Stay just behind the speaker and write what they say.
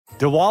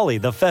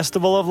Diwali, the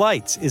Festival of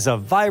Lights, is a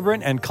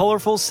vibrant and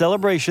colorful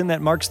celebration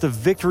that marks the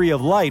victory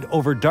of light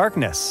over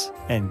darkness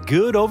and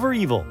good over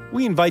evil.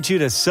 We invite you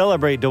to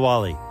celebrate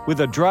Diwali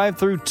with a drive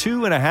through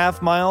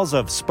 2.5 miles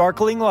of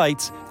sparkling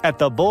lights at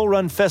the Bull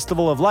Run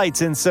Festival of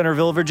Lights in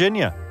Centerville,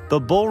 Virginia. The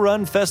Bull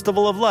Run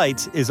Festival of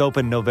Lights is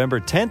open November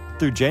 10th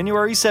through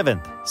January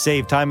 7th.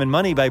 Save time and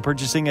money by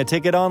purchasing a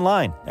ticket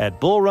online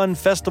at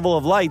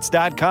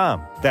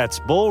bullrunfestivaloflights.com. That's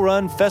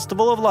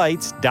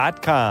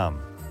bullrunfestivaloflights.com.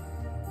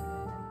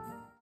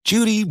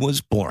 Judy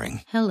was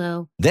boring.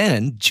 Hello.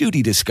 Then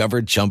Judy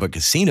discovered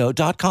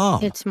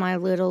ChumbaCasino.com. It's my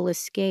little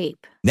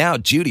escape. Now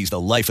Judy's the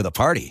life of the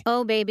party.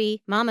 Oh,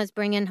 baby, mama's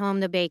bringing home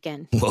the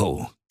bacon.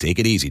 Whoa, take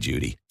it easy,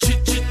 Judy.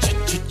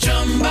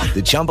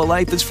 The Chumba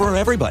life is for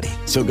everybody.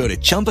 So go to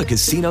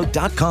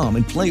ChumbaCasino.com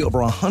and play over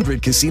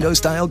 100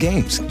 casino-style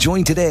games.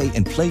 Join today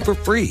and play for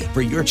free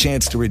for your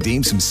chance to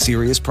redeem some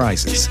serious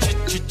prizes.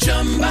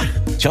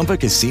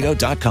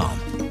 ChumbaCasino.com.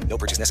 No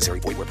purchase necessary.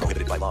 Void where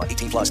prohibited by law.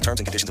 18 plus terms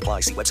and conditions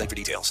apply. See website for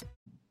details.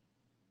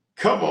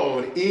 Come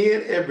on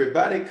in,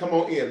 everybody. Come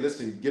on in.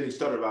 Listen, getting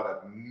started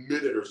about a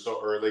minute or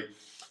so early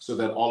so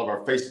that all of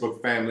our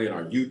Facebook family and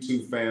our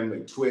YouTube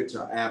family, Twitch,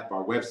 our app,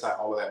 our website,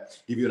 all of that,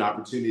 give you an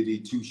opportunity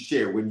to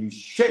share. When you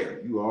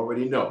share, you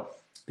already know,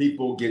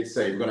 people get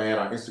saved. We're going to add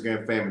our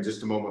Instagram family in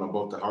just a moment on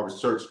both the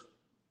Harvest Church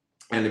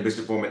and the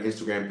Bishop Foreman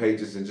Instagram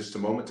pages in just a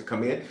moment to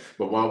come in.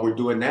 But while we're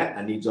doing that,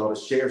 I need y'all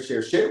to share.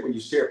 When you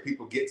share,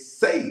 people get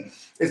saved.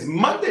 It's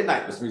Monday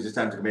night, which means it's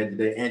time to command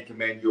your day and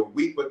command your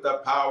week with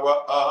the power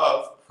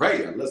of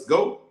prayer. Let's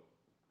go.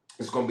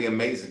 It's going to be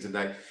amazing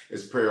tonight,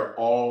 as prayer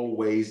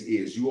always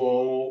is. You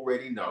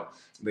already know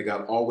that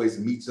God always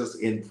meets us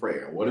in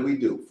prayer. What do we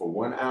do? For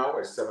 1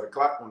 hour at 7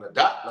 o'clock on the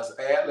dot. Let's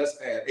add.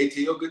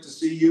 ATO, good to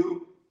see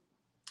you.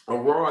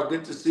 Aurora,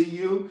 good to see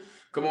you.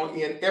 Come on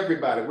in,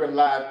 everybody. We're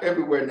live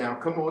everywhere now.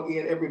 Come on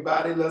in,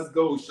 everybody. Let's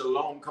go.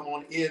 Shalom. Come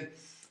on in.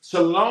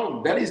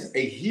 Shalom. That is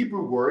a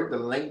Hebrew word, the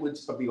language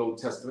of the Old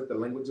Testament, the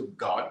language of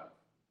God,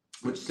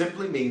 which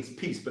simply means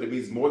peace, but it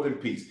means more than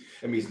peace.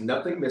 It means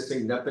nothing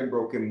missing, nothing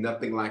broken,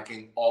 nothing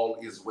lacking, all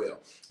is well.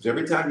 So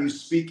every time you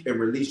speak and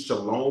release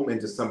shalom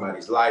into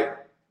somebody's life,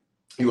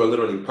 you are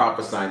literally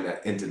prophesying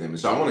that into them. And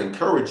so I want to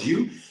encourage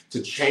you to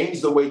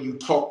change the way you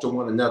talk to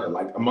one another.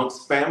 Like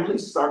amongst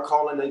families, start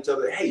calling each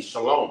other, hey,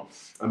 shalom.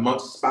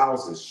 Amongst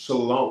spouses,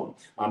 shalom.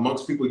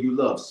 Amongst people you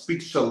love,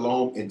 speak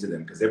shalom into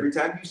them. Because every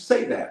time you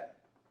say that,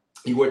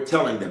 you are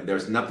telling them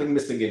there's nothing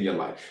missing in your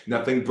life,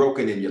 nothing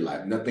broken in your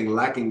life, nothing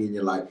lacking in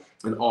your life,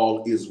 and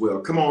all is well.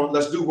 Come on,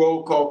 let's do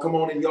roll call. Come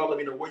on, and y'all let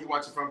me know where you're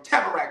watching from.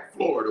 Tamarack,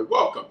 Florida,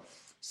 welcome.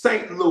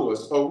 St.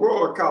 Louis,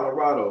 Aurora,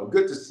 Colorado,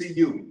 good to see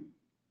you.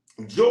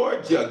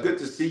 Georgia, good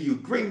to see you.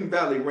 Green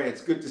Valley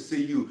Ranch, good to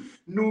see you.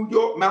 New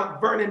York, Mount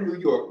Vernon, New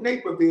York.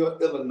 Naperville,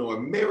 Illinois.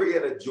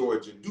 Marietta,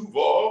 Georgia.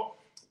 Duval,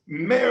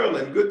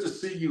 Maryland, good to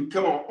see you.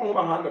 Come on,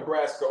 Omaha,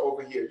 Nebraska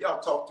over here. Y'all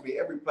talk to me.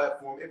 Every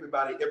platform,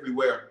 everybody,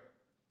 everywhere.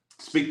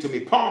 Speak to me.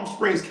 Palm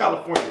Springs,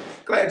 California.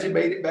 Glad you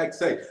made it back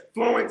safe.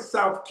 Florence,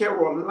 South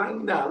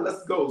Carolina.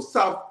 Let's go.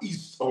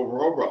 Southeast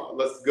Aurora.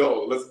 Let's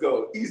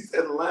go. East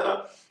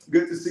Atlanta.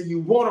 Good to see you.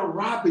 Warner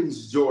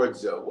Robins,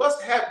 Georgia.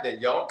 What's happening,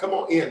 y'all? Come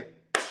on in.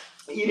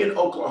 Eden,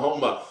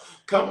 Oklahoma.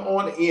 Come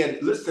on in.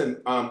 Listen,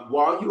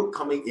 while you're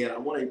coming in, I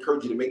want to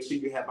encourage you to make sure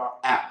you have our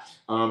app.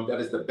 That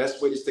is the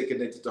best way to stay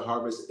connected to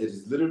Harvest. It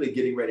is literally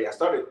getting ready. I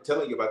started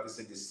telling you about this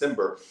in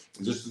December,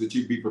 just so that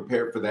you'd be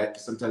prepared for that.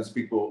 Because sometimes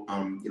people,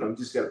 you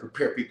just got to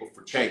prepare people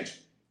for change.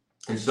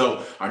 And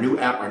so our new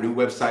app, our new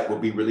website will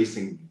be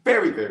releasing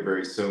very, very,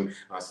 very soon.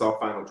 I saw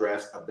final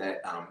drafts of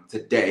that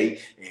today.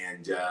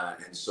 And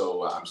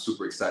so I'm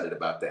super excited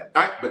about that.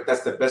 All right, but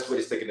that's the best way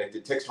to stay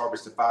connected. Text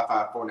Harvest to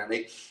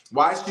 55498.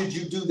 Why should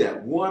you do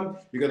that? One,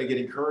 you're going to get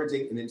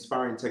encouraging and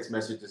inspiring text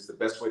messages. The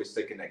best way to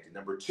stay connected.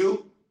 Number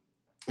two,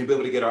 you'll be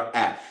able to get our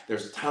app.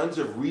 There's tons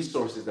of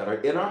resources that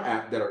are in our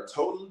app that are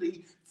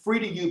totally free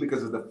to you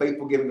because of the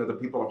faithful giving of the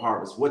people of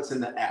Harvest. What's in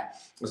the app?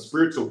 The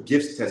spiritual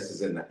gifts test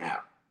is in the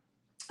app.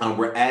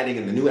 We're adding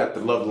in the new app, the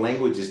love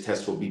languages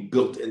test will be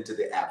built into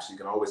the app. So you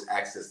can always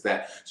access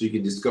that so you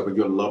can discover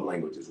your love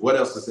languages. What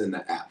else is in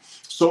the app?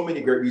 So many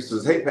great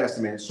resources. Hey,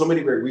 Pastor Man, so many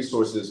great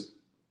resources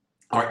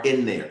are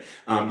in there.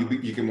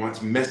 You can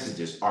watch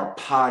messages, our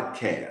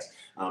podcast,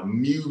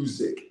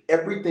 music,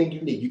 everything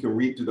you need. You can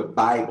read through the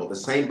Bible, the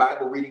same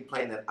Bible reading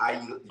plan that I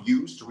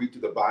use to read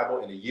through the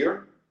Bible in a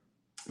year.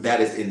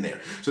 That is in there.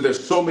 So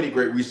there's so many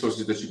great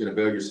resources that you can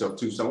avail yourself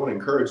to. So I want to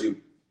encourage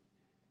you.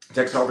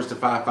 Text Harvest to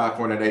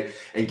 55498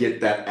 and get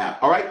that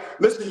app. All right,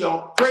 listen,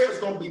 y'all. Prayer is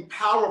going to be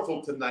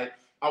powerful tonight.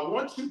 I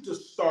want you to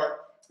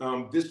start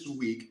this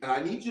week, and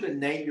I need you to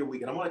name your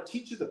week. And I want to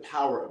teach you the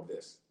power of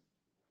this.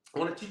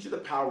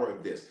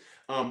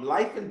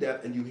 Life and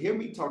death, and you hear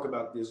me talk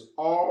about this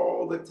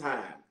all the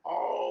time.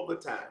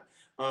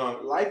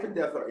 Life and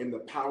death are in the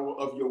power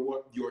of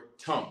your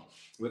tongue.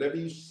 Whatever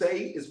you say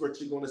is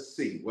what you're going to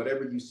see.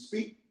 Whatever you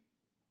speak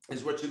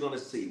is what you're going to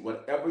see.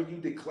 Whatever you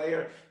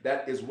declare,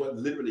 that is what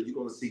literally you're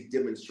going to see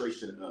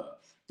demonstration of.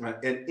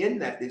 And in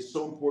that, it's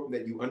so important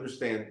that you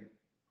understand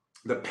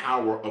the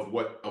power of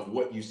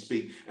what you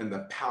speak and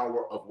the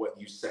power of what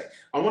you say.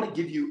 I want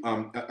to give you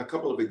a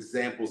couple of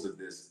examples of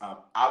this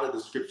out of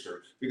the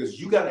scripture, because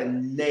you got to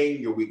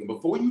name your week. And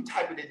before you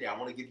type it in there, I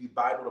want to give you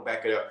Bible to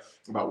back it up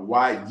about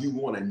why you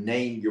want to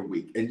name your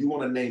week. And you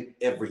want to name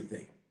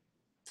everything.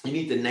 You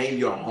need to name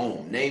your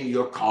home, name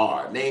your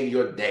car, name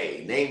your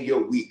day, name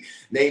your week,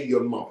 name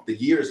your month. The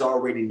year is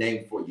already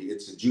named for you.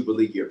 It's a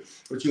Jubilee year.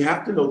 But you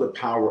have to know the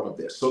power of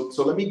this. So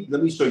let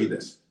me show you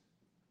this.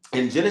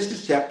 In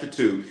Genesis chapter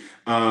 2,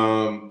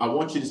 I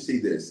want you to see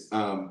this.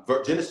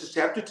 Genesis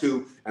chapter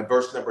 2 and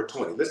verse number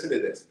 20. Listen to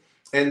this.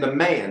 And the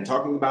man,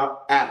 talking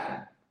about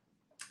Adam,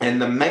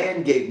 and the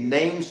man gave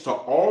names to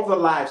all the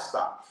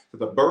livestock, to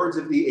the birds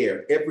of the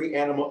air, every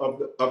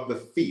animal of the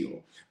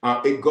field.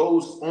 It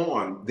goes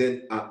on.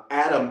 Then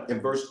Adam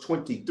in verse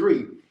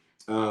 23,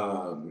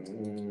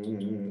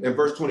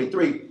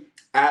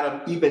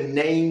 Adam even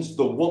names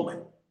the woman.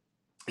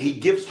 He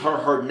gives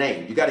her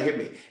name. You got to hear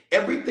me.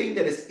 Everything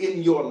that is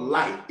in your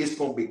life is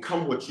going to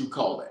become what you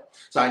call it.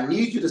 So I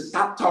need you to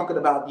stop talking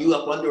about you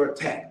up under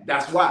attack.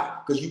 That's why,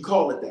 because you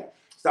call it that.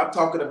 Stop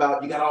talking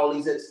about you got all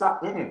these.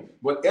 Stop.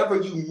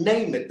 Whatever you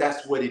name it,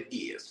 that's what it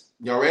is.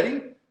 Y'all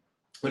ready?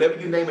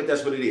 Whatever you name it,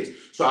 that's what it is.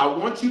 So I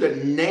want you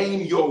to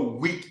name your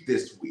week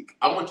this week.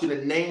 I want you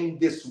to name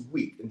this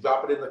week and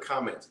drop it in the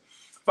comments.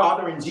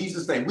 Father, in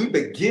Jesus' name, we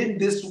begin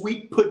this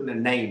week putting a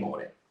name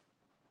on it.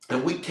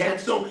 And we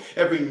cancel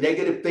every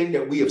negative thing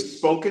that we have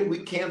spoken. We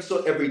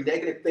cancel every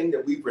negative thing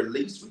that we've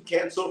released. We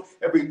cancel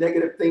every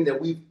negative thing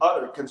that we've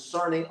uttered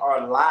concerning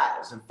our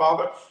lives. And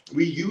Father,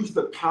 we use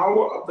the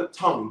power of the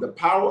tongue, the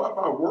power of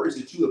our words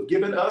that you have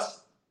given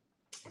us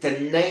to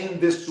name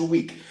this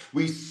week.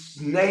 We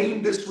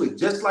name this week,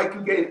 just like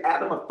you gave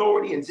Adam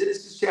authority in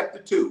Genesis chapter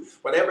 2.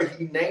 Whatever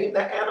he named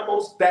the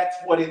animals, that's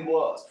what it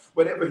was.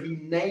 Whatever he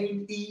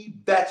named Eve,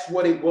 that's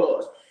what it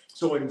was.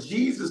 So in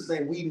Jesus'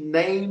 name, we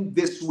name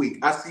this week.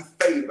 I see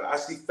favor. I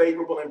see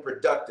favorable and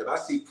productive. I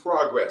see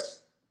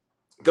progress.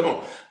 Come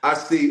on. I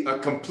see a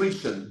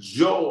completion,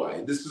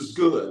 joy. This is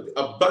good.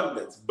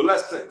 Abundance,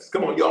 blessings.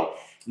 Come on, y'all.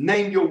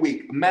 Name your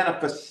week.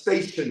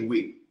 Manifestation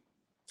week.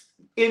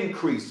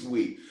 Increase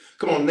week.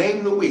 Come on,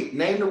 name the week.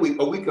 Name the week.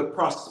 A week of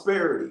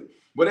prosperity.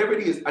 Whatever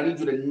it is, I need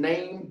you to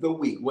name the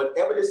week.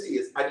 Whatever this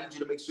is, I need you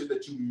to make sure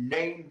that you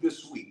name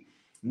this week.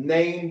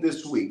 Name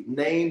this week.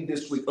 Name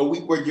this week. A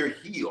week where you're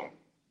healed.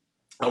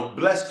 A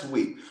blessed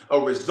week, a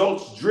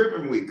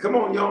results-driven week. Come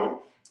on,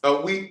 y'all.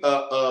 A week,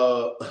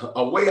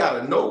 a way out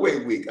of no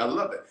way week. I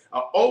love it.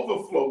 An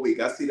overflow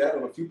week. I see that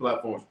on a few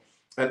platforms.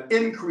 An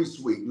increase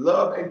week,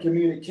 love and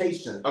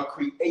communication. A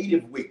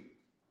creative week.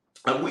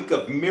 A week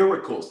of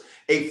miracles.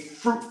 A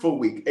fruitful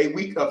week. A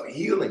week of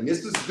healing.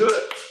 This is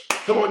good.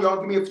 Come on, y'all.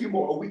 Give me a few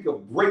more. A week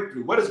of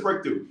breakthrough. What is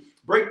breakthrough?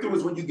 Breakthrough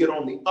is when you get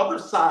on the other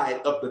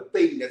side of the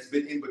thing that's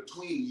been in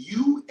between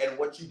you and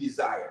what you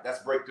desire.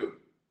 That's breakthrough.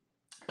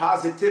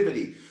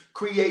 Positivity,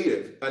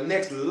 creative, a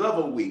next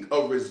level week,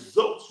 a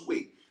results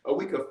week, a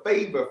week of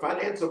favor,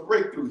 financial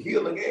breakthrough,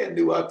 healing, and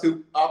new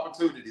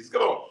opportunities.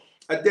 Come on.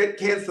 A debt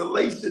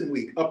cancellation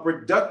week, a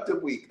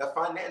productive week, a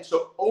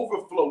financial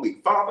overflow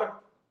week. Father,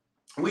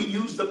 we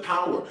use the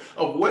power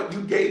of what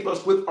you gave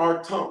us with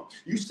our tongue.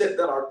 You said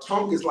that our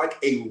tongue is like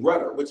a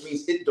rudder, which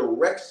means it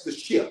directs the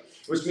ship,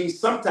 which means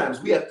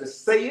sometimes we have to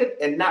say it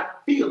and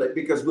not feel it,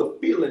 because we'll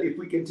feel it if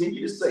we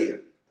continue to say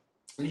it.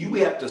 We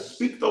have to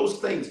speak those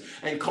things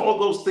and call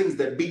those things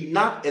that be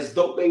not as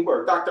though they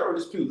were. Dr.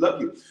 Ernest Pugh, love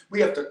you.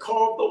 We have to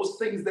call those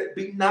things that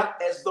be not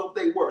as though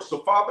they were. So,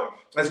 Father,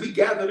 as we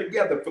gather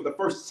together for the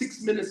first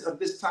 6 minutes of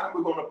this time,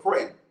 we're going to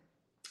pray.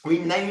 We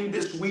name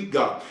this week,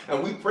 God,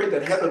 and we pray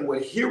that heaven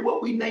would hear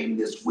what we name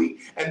this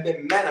week and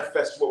then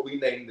manifest what we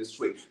name this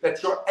week.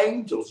 That your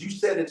angels, you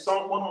said in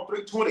Psalm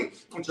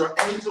 103:20, that your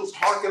angels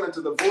hearken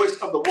unto the voice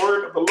of the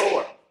word of the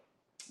Lord.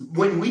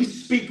 When we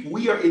speak,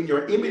 we are in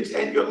your image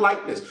and your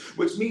likeness,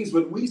 which means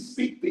when we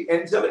speak, the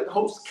angelic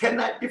host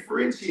cannot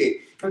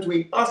differentiate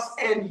between us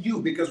and you,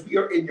 because we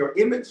are in your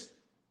image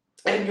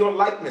and your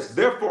likeness.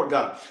 Therefore,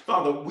 God,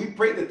 Father, we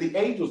pray that the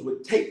angels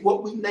would take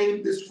what we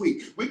named this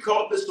week. We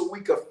call this a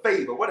week of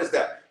favor. What is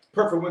that?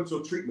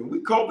 Preferential treatment.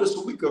 We call this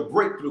a week of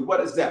breakthrough.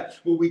 What is that?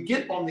 When we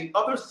get on the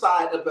other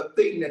side of the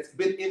thing that's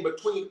been in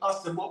between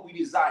us and what we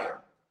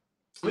desire.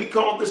 We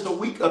call this a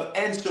week of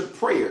answered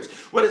prayers.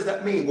 What does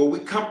that mean? Well, we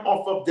come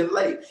off of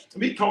delay.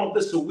 We call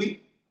this a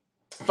week,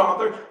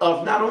 Father,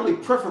 of not only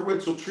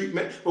preferential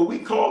treatment, but we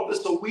call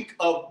this a week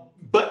of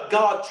but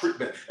God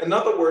treatment. In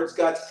other words,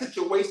 God,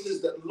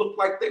 situations that look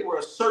like they were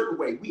a certain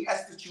way, we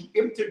ask that you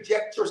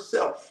interject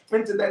yourself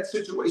into that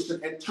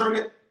situation and turn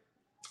it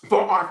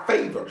for our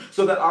favor,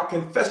 so that our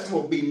confession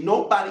will be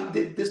nobody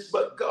did this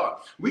but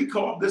God. We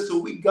call this a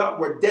week, God,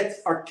 where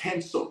debts are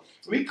canceled.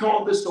 We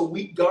call this a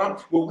week,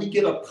 God, where we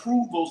get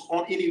approvals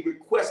on any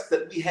requests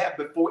that we have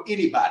before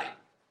anybody.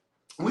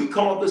 We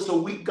call this a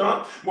week,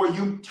 God, where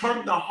you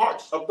turn the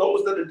hearts of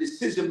those that are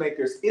decision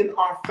makers in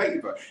our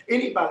favor.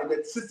 Anybody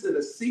that sits in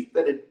a seat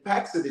that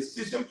impacts a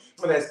decision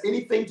that has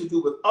anything to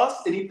do with us,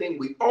 anything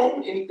we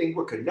own, anything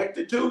we're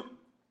connected to.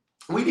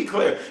 We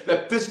declare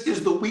that this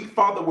is the week,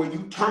 Father, where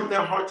you turn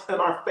their hearts in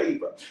our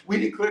favor. We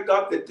declare,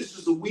 God, that this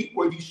is a week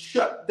where you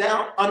shut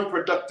down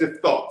unproductive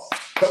thoughts.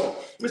 Come on.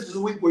 This is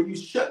a week where you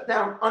shut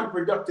down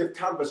unproductive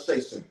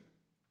conversation.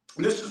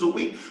 This is a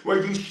week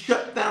where you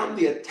shut down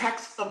the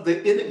attacks of the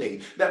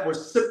enemy that were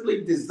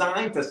simply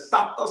designed to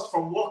stop us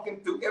from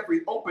walking through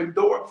every open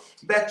door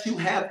that you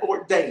have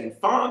ordained.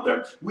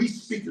 Father, we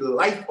speak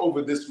life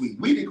over this week.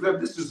 We declare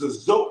this is a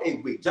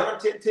Zoe week. John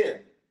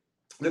 10:10.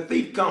 The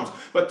thief comes,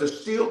 but to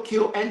steal,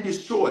 kill, and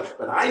destroy.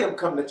 But I am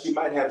come that you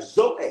might have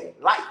Zoe,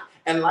 life,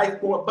 and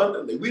life more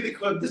abundantly. We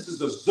declare this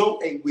is a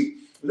Zoe week.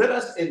 Let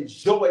us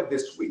enjoy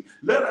this week.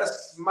 Let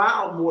us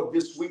smile more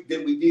this week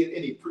than we did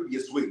any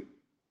previous week.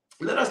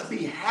 Let us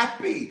be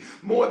happy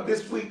more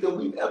this week than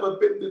we've ever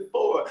been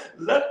before.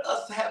 Let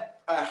us have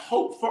a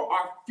hope for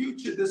our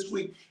future this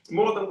week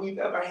more than we've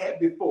ever had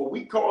before.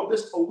 We call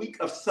this a week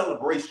of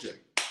celebration.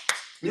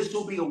 This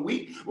will be a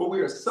week where we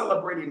are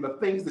celebrating the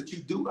things that you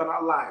do in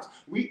our lives.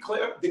 We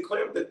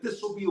declare that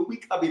this will be a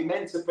week of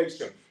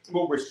emancipation,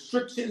 where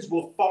restrictions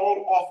will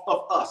fall off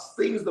of us.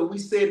 Things that we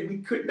said we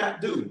could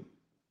not do,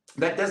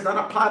 that does not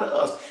apply to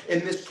us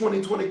in this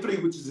 2023,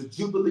 which is a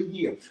Jubilee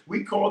year.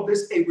 We call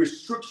this a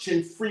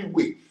restriction-free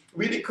week.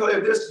 We declare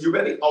this, you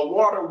ready? A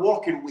water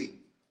walking week,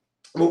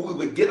 where we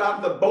would get out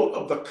of the boat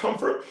of the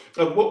comfort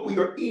of what we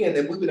are in,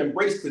 and we would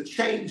embrace the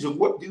change of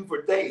what you've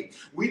ordained.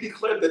 We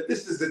declare that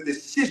this is a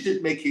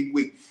decision-making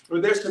week, where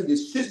there's some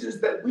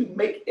decisions that we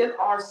make in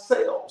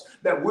ourselves,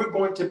 that we're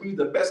going to be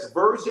the best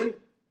version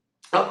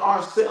of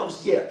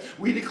ourselves yet.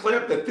 We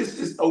declare that this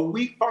is a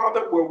week,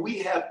 Father, where we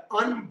have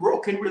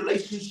unbroken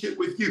relationship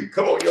with you.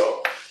 Come on,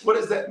 y'all. What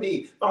does that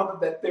mean? Father,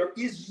 that there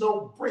is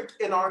no break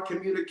in our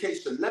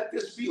communication. Let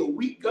this be a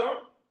week, God,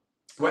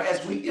 where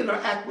as we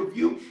interact with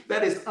you,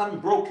 that is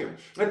unbroken.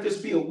 Let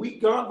this be a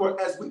week, God, where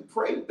as we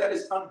pray, that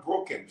is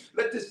unbroken.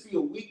 Let this be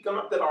a week,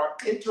 God, that our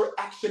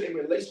interaction and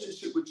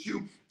relationship with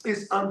you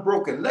is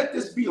unbroken. Let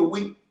this be a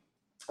week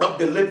of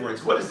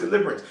deliverance. What is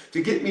deliverance?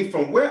 To get me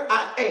from where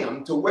I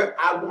am to where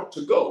I want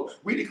to go.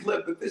 We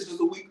declare that this is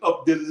a week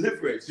of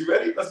deliverance. You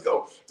ready? Let's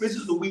go. This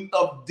is a week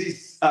of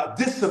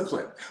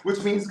discipline,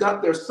 which means,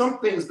 God, there's some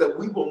things that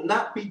we will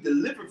not be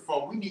delivered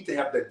from. We need to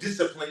have the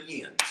discipline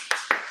in.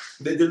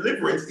 The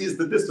deliverance is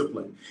the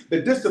discipline.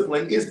 The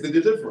discipline is the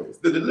deliverance.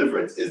 The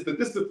deliverance is the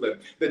discipline.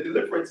 The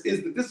deliverance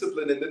is the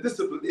discipline, and the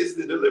discipline is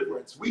the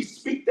deliverance. We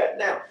speak that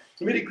now.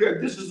 We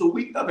declare this is a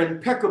week of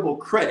impeccable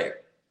credit.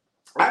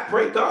 I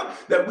pray, God,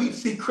 that we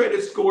see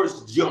credit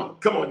scores jump.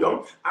 Come on,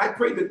 y'all. I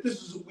pray that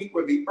this is a week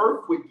where the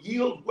earth would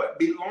yield what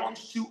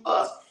belongs to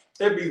us.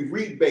 Every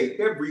rebate,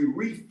 every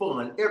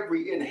refund,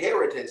 every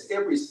inheritance,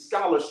 every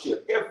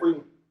scholarship,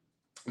 every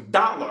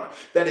dollar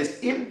that is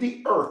in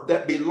the earth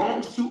that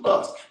belongs to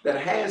us, that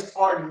has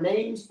our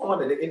names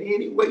on it in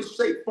any way,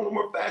 shape, form,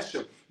 or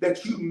fashion,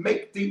 that you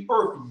make the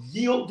earth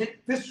yield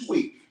it this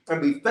week.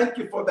 And we thank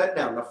you for that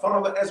now. Now,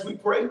 Father, as we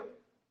pray,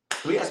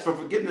 we ask for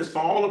forgiveness for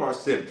all of our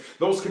sins,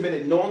 those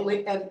committed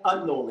knowingly and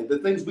unknowingly, the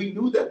things we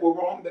knew that were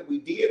wrong that we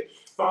did,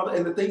 Father,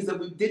 and the things that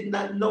we did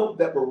not know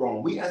that were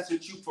wrong. We ask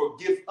that you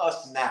forgive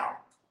us now.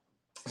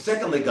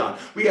 Secondly, God,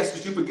 we ask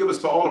that you forgive us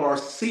for all of our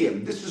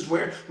sin. This is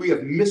where we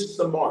have missed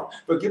the mark.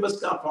 Forgive us,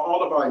 God, for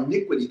all of our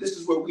iniquity. This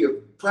is where we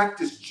have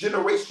practiced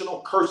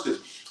generational curses,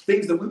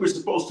 things that we were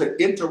supposed to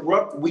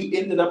interrupt, we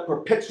ended up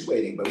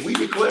perpetuating. But we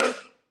declare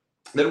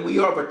that we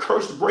are the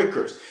curse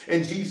breakers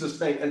in Jesus'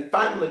 name. And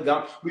finally,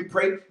 God, we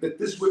pray that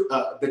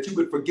that you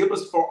would forgive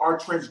us for our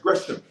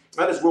transgression.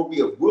 That is where we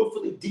have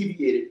willfully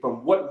deviated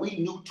from what we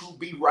knew to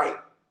be right.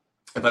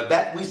 But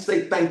that we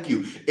say thank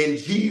you in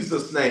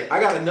Jesus' name. I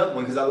got another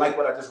one because I like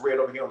what I just read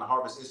over here on the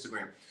Harvest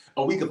Instagram.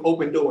 A week of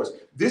open doors.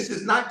 This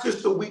is not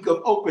just a week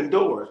of open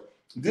doors.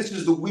 This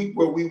is the week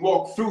where we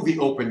walk through the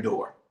open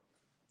door.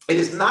 It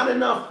is not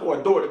enough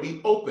for a door to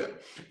be open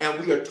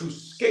and we are too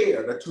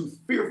scared or too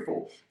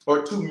fearful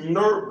or too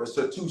nervous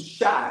or too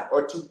shy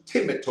or too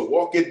timid to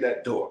walk in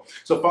that door.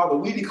 So, Father,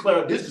 we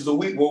declare this is a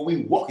week where we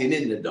walking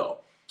in the door.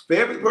 For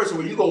every person,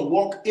 when you're going to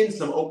walk in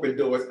some open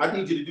doors, I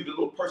need you to do the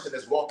little person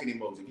that's walking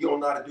emoji. If you don't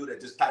know how to do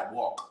that, just type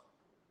walk.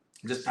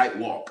 Just type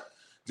walk.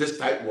 Just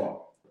type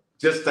walk.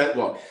 Just type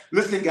walk.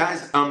 Listen,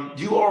 guys,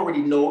 you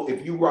already know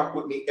if you rock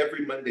with me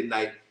every Monday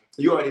night,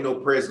 you already know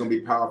prayer is going to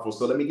be powerful.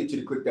 So let me get you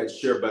to click that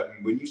share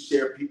button. When you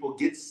share, people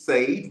get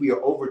saved. We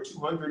are over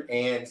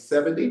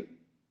 270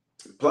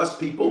 plus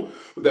people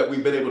that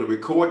we've been able to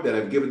record that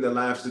have given their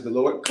lives to the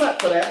Lord.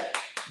 Clap for that.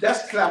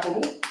 That's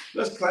clappable.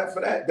 Let's clap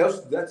for that.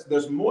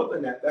 There's more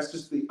than that. That's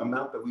just the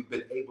amount that we've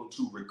been able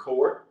to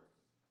record.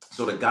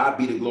 So to God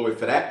be the glory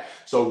for that.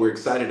 So we're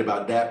excited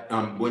about that.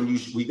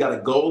 We got a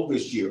goal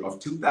this year of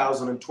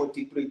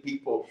 2,023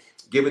 people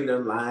giving their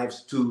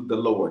lives to the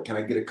Lord. Can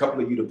I get a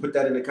couple of you to put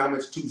that in the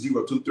comments?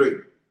 2023.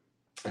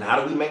 And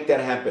how do we make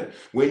that happen?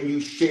 When you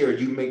share,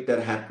 you make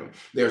that happen.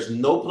 There's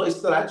no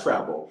place that I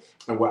travel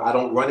and where I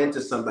don't run into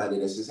somebody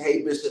that says,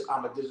 hey, Bishop,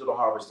 I'm a digital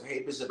harvester.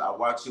 Hey, Bishop, I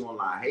watch you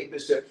online. Hey,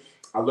 Bishop,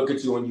 I look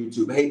at you on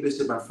YouTube. Hey,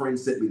 Bishop, my friend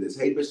sent me this.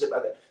 Hey, Bishop,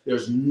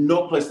 there's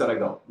no place that I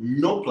go.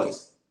 No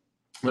place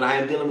When I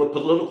am dealing with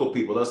political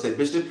people, they'll say,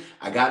 Bishop,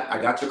 I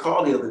got your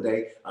call the other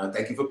day.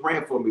 Thank you for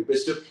praying for me,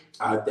 Bishop.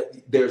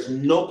 There's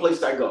no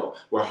place I go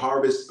where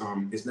harvest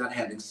is not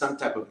having some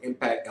type of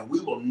impact, and we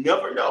will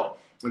never know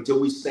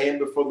until we stand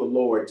before the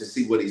Lord to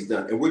see what he's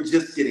done. And we're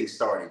just getting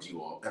started,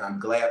 you all. And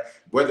I'm glad,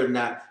 whether or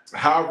not,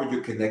 however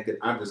you're connected,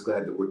 I'm just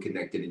glad that we're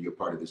connected and you're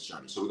part of this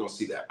journey. So we're going to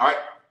see that. All right.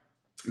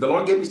 The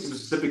Lord gave me some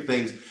specific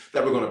things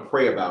that we're going to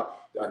pray about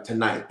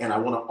tonight. And I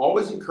want to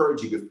always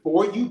encourage you,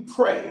 before you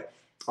pray,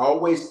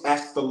 always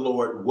ask the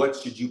Lord, what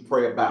should you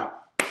pray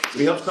about? Let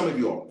me help some of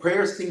you all.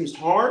 Prayer seems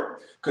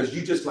hard because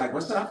you just like,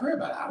 what should I pray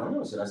about? I don't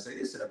know. Should I say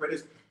this? Should I pray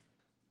this?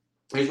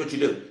 Here's what you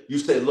do. You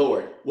say,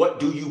 Lord,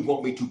 what do you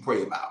want me to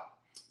pray about?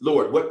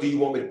 Lord, what do you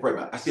want me to pray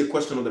about? I see a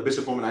question on the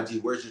Bishop Foreman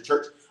IG. Where's your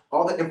church?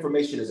 All the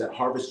information is at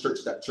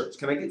harvestchurch.church.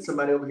 Can I get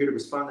somebody over here to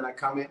respond to that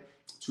comment?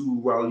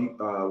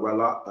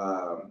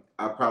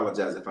 I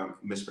apologize if I'm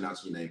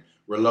mispronouncing your name.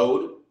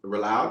 Reload.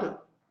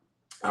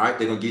 All right,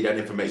 they're gonna give you that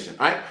information.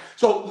 All right.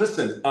 So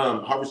listen,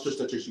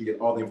 harvestchurch.church, you can get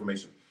all the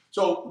information.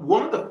 So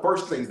one of the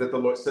first things that the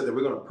Lord said that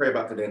we're gonna pray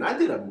about today, and I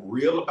did a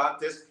reel about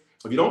this.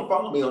 If you don't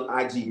follow me on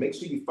IG, make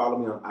sure you follow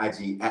me on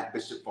IG at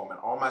Bishop Foreman.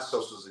 All my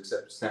socials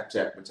except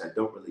Snapchat, which I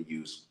don't really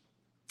use,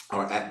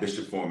 are at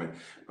Bishop Foreman.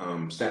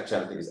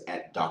 Snapchat, I think, is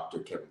at Dr.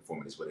 Kevin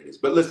Foreman is what it is.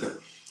 But listen,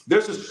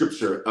 there's a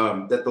scripture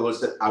that the Lord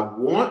said,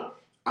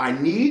 I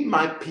need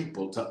my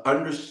people to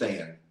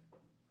understand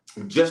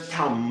just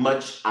how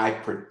much I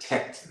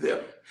protect them.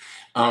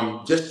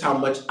 Just how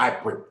much I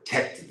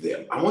protect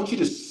them. I want you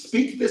to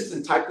speak this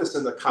and type this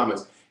in the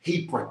comments.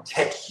 He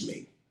protects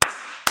me.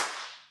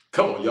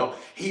 Come on, y'all.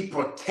 He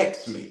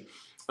protects me.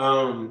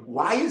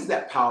 Why is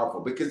that powerful?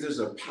 Because there's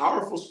a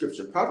powerful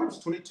scripture, Proverbs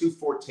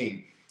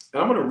 22:14.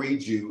 And I'm going to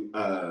read you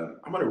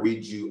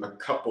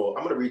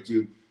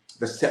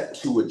the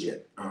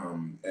Septuagint.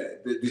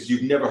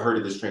 You've never heard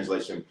of this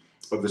translation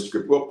of the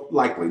script. Well,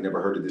 likely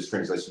never heard of this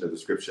translation of the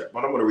scripture.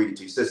 But I'm going to read it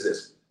to you. It says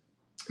this.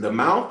 The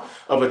mouth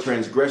of a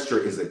transgressor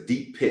is a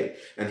deep pit,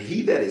 and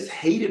he that is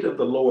hated of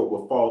the Lord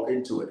will fall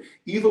into it.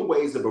 Evil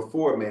ways are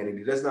before a man, and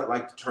he does not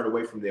like to turn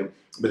away from them,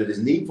 but it is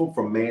needful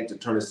for man to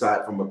turn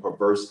aside from a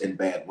perverse and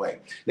bad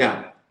way.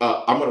 Now,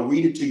 I'm going to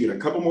read it to you in a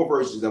couple more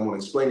verses. I'm going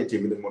to explain it to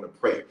you, and then I'm going to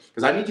pray.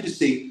 Because I need you to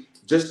see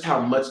just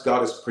how much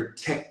God has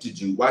protected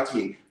you, watch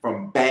me,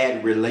 from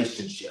bad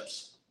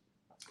relationships.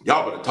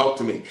 Y'all better talk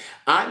to me.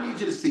 I need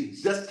you to see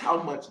just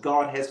how much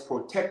God has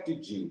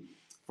protected you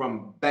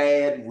from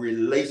bad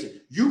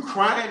relations. You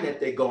crying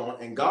that they're gone,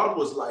 and God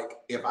was like,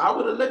 if I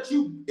would have let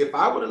you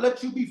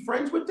be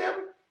friends with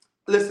them,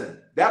 listen,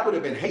 that would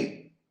have been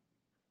hate.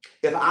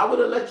 If I would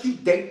have let you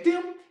date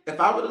them, if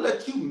I would have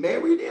let you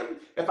marry them,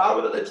 if I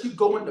would have let you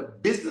go into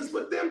business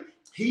with them,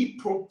 he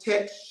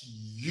protects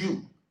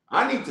you.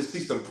 I need to see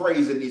some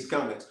praise in these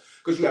comments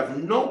because you have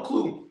no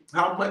clue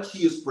how much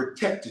he has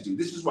protected you.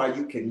 This is why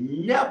you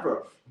can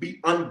never be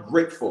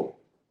ungrateful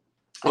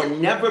or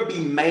never be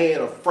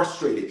mad or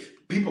frustrated.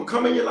 People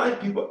come in your life,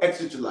 people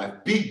exit your life.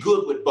 Be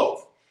good with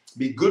both.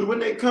 Be good when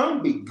they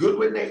come, be good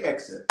when they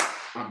exit.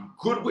 I'm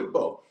good with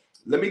both.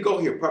 Let me go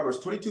here. Proverbs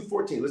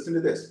 22:14. Listen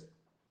to this.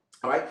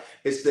 All right.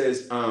 It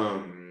says,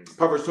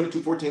 Proverbs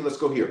 22:14. Let's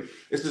go here.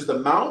 It says, the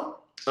mouth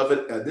of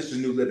this is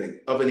New Living,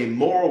 of an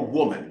immoral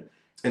woman,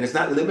 and it's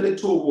not limited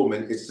to a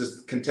woman, it's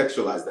just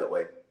contextualized that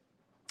way,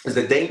 is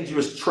a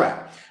dangerous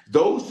trap.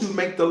 Those who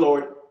make the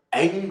Lord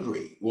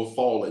angry will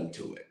fall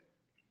into it.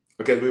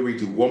 Okay, let me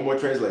read you one more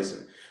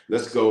translation.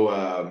 Let's go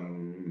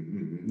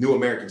New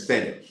American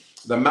Standard.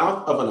 The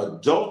mouth of an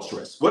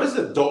adulteress. What is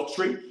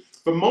adultery?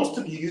 For most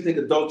of you, you think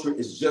adultery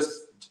is just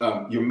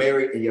you're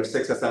married and you have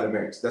sex outside of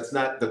marriage. That's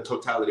not the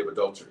totality of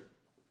adultery.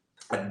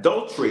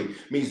 Adultery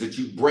means that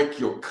you break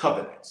your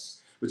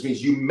covenants, which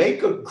means you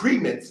make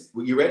agreements.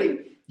 You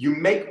ready? You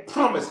make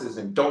promises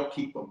and don't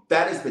keep them.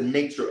 That is the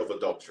nature of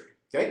adultery.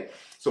 Okay?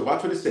 So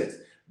watch what it says.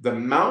 The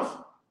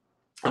mouth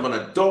of an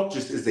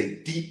adulteress is a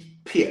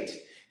deep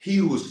pit. He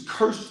who is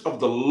cursed of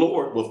the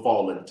Lord will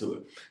fall into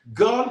it.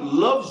 God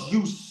loves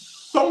you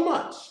so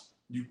much.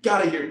 You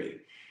got to hear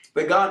me.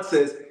 But God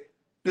says,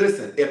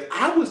 listen, if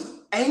I was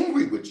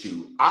angry with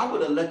you, I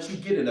would have let you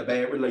get in a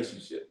bad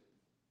relationship.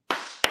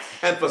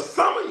 And for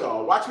some of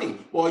y'all, watch me,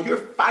 while you're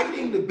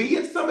fighting to be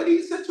in some of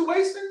these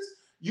situations,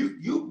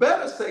 you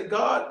better say,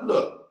 God,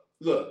 look,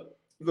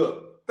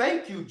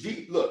 thank you,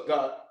 G. Look,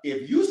 God,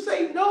 if you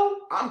say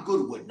no, I'm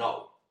good with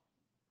no.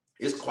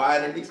 It's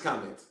quiet in these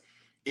comments.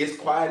 It's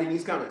quiet in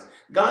these comments.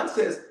 God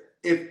says,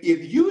 if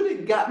you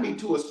didn't got me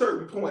to a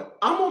certain point,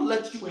 I'm going to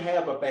let you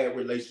have a bad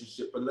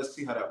relationship, but let's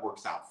see how that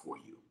works out for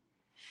you.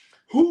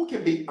 Who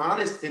can be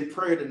honest in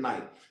prayer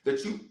tonight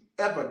that you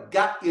ever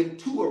got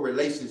into a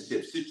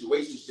relationship,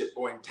 situationship,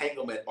 or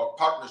entanglement, or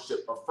partnership,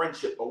 or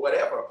friendship, or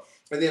whatever,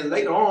 and then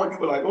later on you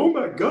were like, oh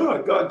my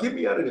God, get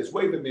me out of this.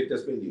 Wave at me if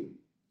that's been you.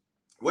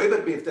 Wave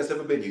at me if that's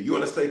ever been you. You're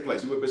in a safe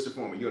place. You're with Bishop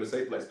Foreman. You're in a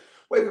safe place.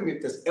 Wave at me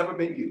if that's ever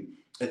been you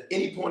at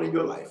any point in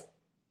your life.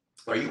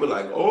 Or you were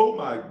like, oh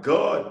my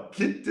God,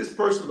 get this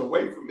person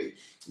away from me.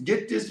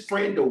 Get this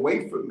friend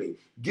away from me.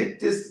 Get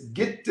this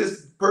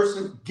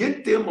person,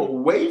 get them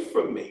away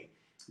from me.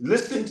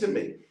 Listen to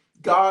me.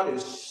 God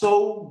is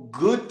so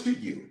good to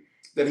you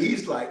that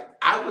he's like,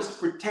 I was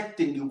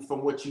protecting you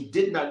from what you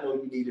did not know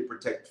you needed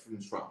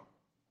protection from.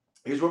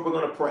 Here's what we're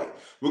going to pray.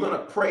 We're going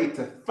to pray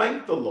to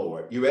thank the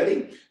Lord. You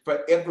ready?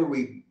 For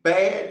every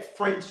bad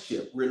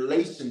friendship,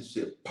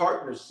 relationship,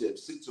 partnership,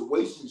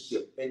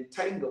 situationship,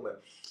 entanglement,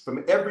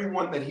 from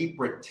everyone that he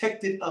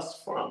protected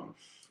us from.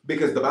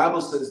 Because the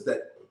Bible says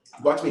that,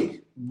 watch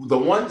me, the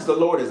ones the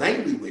Lord is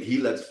angry with, he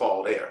lets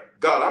fall there.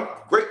 God,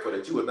 I'm grateful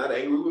that you are not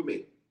angry with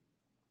me.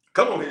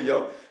 Come on here,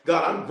 yo.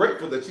 God, I'm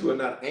grateful that you are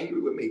not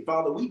angry with me.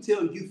 Father, we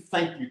tell you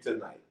thank you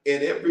tonight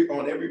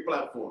on every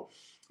platform.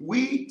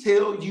 We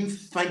tell you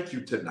thank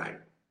you tonight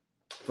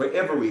for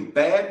every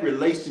bad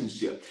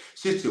relationship,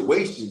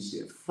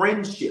 situationship,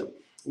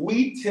 friendship.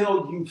 We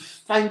tell you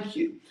thank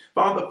you.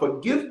 Father,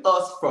 forgive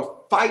us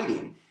for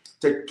fighting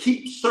to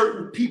keep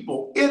certain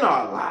people in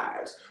our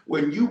lives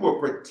when you were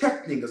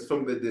protecting us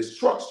from the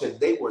destruction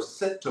they were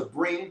sent to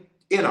bring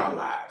in our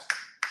lives.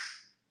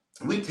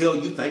 We tell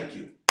you thank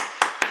you.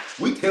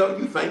 We tell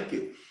you thank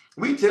you.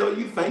 We tell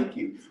you thank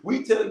you.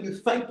 We tell you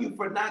thank you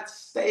for not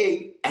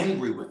staying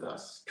angry with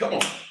us. Come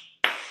on.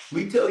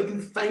 We tell you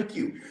thank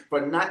you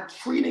for not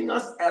treating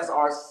us as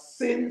our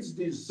sins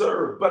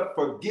deserve, but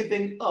for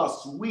giving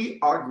us. We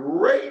are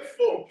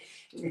grateful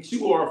that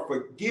you are a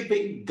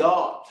forgiving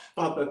God.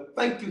 Father,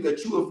 thank you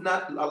that you have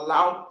not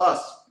allowed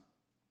us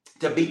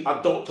to be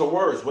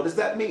adulterers. What does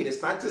that mean?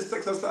 It's not just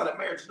sex outside of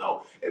marriage.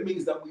 No, it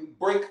means that we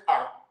break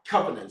our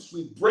covenants.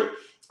 We break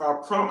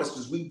our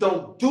promises. We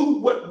don't do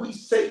what we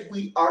say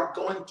we are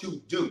going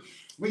to do.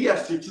 We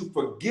ask you to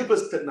forgive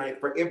us tonight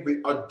for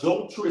every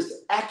adulterous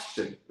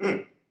action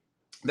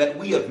that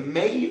we have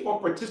made or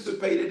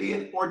participated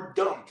in or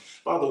done.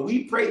 Father,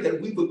 we pray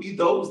that we would be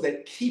those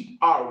that keep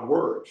our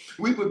word.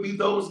 We would be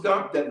those,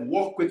 God, that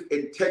walk with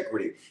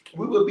integrity.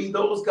 We would be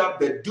those, God,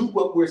 that do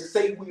what we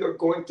say we are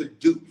going to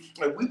do.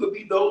 And we would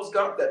be those,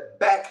 God, that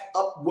back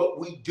up what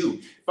we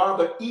do.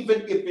 Father,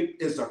 even if it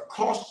is a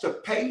cost to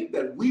pay,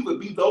 that we would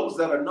be those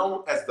that are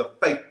known as the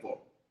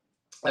faithful.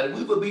 That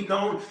we will be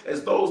known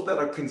as those that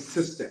are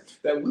consistent.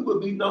 That we will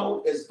be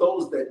known as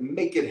those that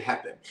make it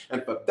happen.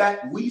 And for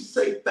that, we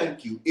say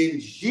thank you in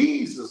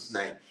Jesus'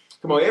 name.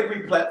 Come on,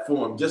 every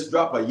platform, just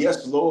drop a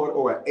yes, Lord,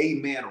 or an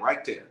amen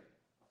right there.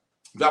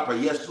 Drop a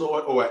yes,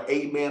 Lord, or an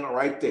amen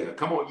right there.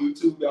 Come on,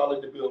 YouTube, y'all in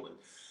the building.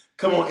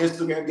 Come on,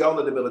 Instagram, y'all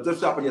in the building.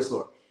 Just drop a yes,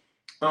 Lord.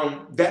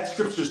 That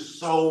scripture is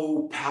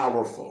so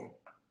powerful.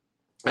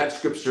 That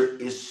scripture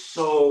is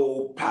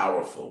so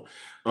powerful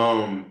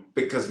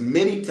because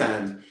many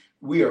times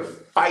we are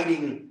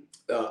fighting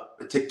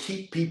to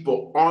keep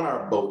people on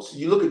our boats.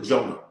 You look at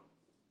Jonah.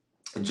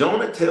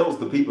 Jonah tells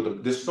the people,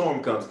 this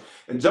storm comes,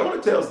 and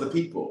Jonah tells the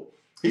people,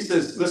 he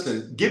says,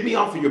 listen, get me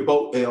off of your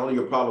boat and all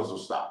your problems will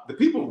stop. The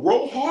people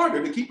roll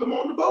harder to keep him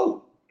on the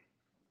boat.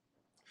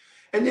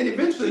 And then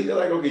eventually they're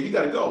like, okay, you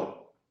got to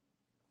go.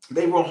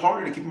 They roll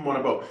harder to keep him on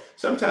the boat.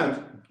 Sometimes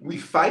we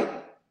fight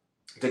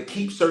to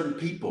keep certain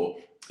people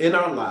in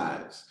our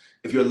lives.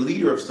 If you're a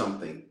leader of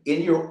something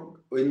in your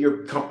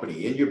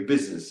company, in your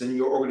business, in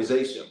your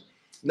organization,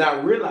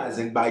 not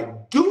realizing by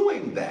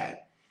doing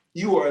that,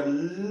 you are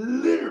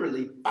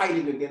literally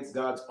fighting against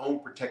God's own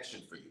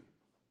protection for you.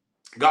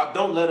 God,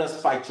 don't let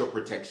us fight your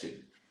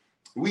protection.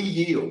 We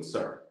yield,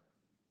 sir.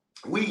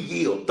 We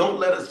yield. Don't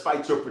let us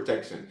fight your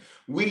protection.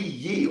 We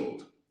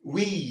yield.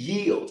 We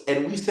yield.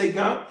 And we say,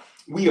 God,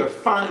 we are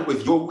fine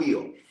with your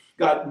will.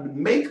 God,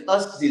 make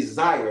us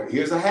desire.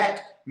 Here's a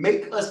hack.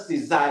 Make us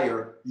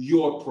desire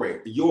your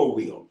prayer, your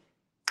will.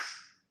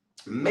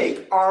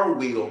 Make our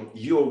will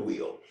your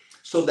will,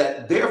 so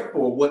that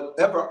therefore,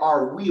 whatever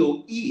our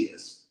will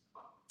is,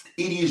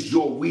 it is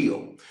your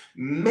will.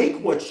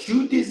 Make what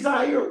you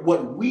desire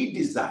what we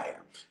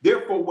desire.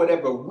 Therefore,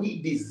 whatever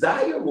we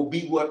desire will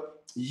be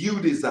what you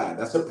desire.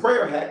 That's a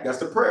prayer hack.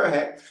 That's a prayer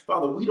hack.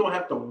 Father, we don't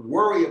have to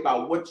worry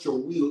about what your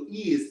will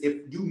is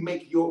if you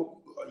make your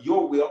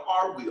will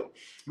our will.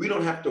 We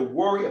don't have to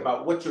worry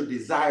about what your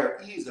desire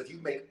is if you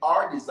make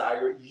our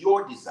desire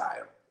your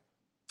desire.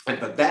 And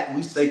for that,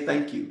 we say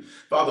thank you.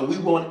 Father, we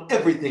want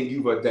everything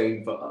you've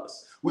ordained for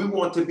us. We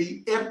want to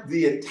be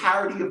the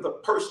entirety of the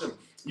person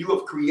you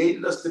have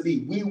created us to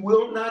be. We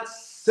will not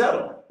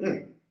settle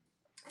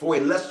for a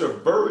lesser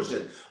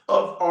version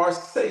of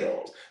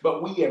ourselves,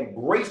 but we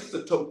embrace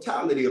the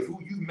totality of who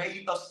you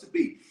made us to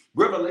be.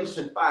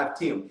 Revelation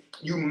 5:10,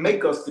 you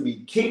make us to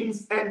be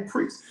kings and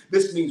priests.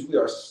 This means we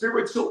are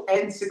spiritual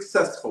and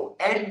successful,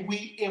 and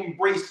we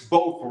embrace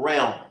both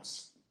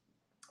realms.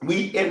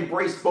 We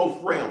embrace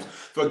both realms.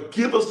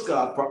 Forgive us,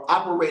 God, for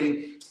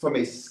operating from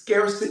a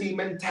scarcity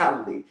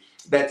mentality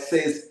that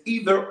says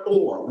either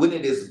or when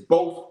it is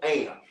both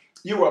and.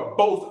 You are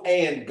both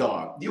and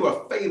God. You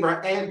are favor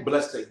and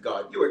blessing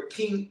God. You are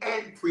king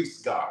and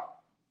priest God.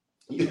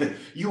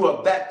 You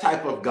are that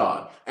type of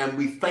God, and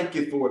we thank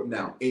you for it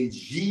now. In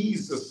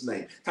Jesus'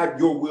 name, type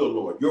your will,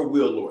 Lord, your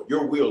will, Lord,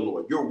 your will,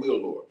 Lord, your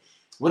will, Lord.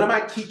 What am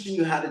I teaching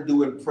you how to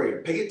do in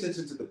prayer? Pay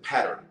attention to the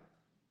pattern.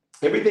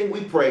 Everything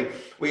we pray,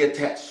 we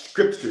attach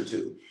scripture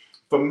to.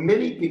 For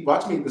many people,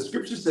 watch me, the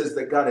scripture says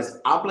that God is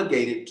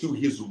obligated to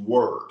his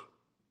word.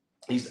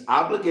 He's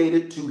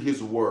obligated to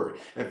his word.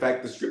 In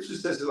fact, the scripture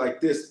says it like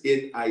this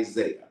in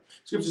Isaiah.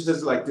 Scripture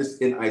says it like this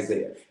in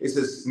Isaiah. It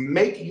says,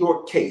 make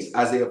your case,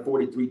 Isaiah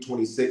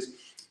 43:26.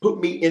 Put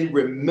me in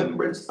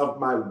remembrance of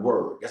my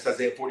word. That's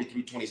Isaiah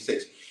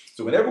 43:26.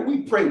 So whenever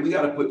we pray, we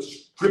got to put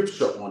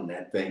scripture on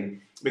that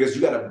thing because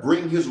you got to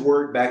bring his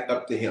word back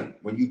up to him.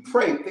 When you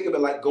pray, think of it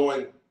like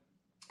going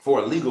for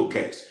a legal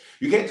case.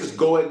 You can't just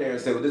go in there and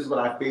say, well, this is what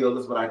I feel,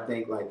 this is what I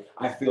think, like,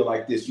 I feel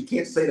like this. You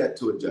can't say that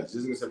to a judge.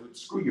 He's going to say, well,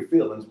 screw your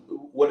feelings.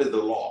 What is the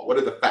law? What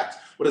are the facts?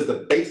 What is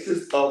the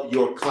basis of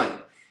your claim?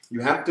 You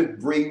have to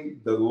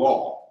bring the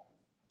law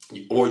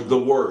or the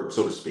word,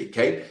 so to speak,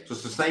 okay? So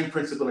it's the same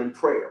principle in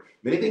prayer.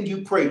 Anything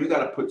you pray, you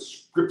got to put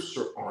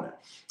scripture on it.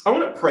 I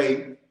want to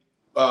pray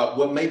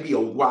what may be a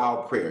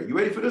wild prayer. You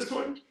ready for this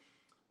one?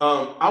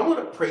 I want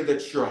to pray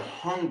that your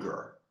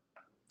hunger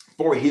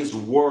for his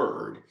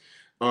word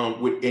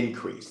would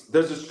increase.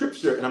 There's a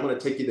scripture, and I'm going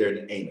to take you there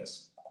in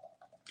Amos.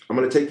 I'm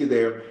going to take you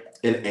there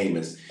in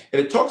Amos.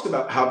 And it talks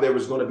about how there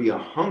was going to be a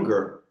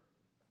hunger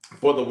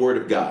for the word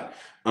of God.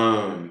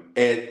 And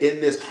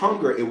in this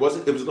hunger, it was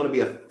going to be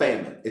a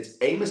famine. It's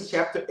Amos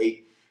chapter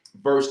 8,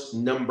 verse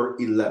number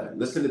 11.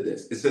 Listen to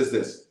this. It says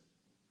this.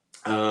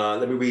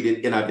 Let me read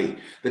it NIV.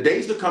 The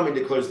days are coming,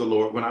 declares the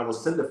Lord, when I will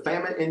send a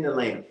famine in the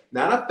land.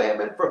 Not a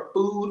famine for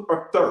food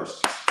or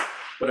thirst,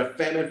 but a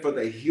famine for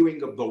the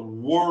hearing of the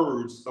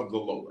words of the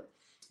Lord.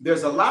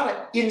 There's a lot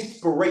of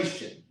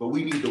inspiration, but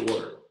we need the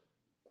word.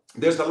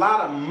 There's a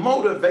lot of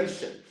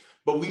motivation,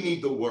 but we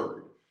need the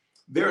word.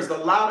 There's a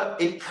lot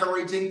of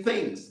encouraging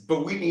things,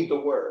 but we need the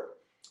word.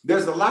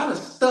 There's a lot of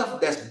stuff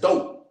that's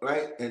dope,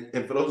 right?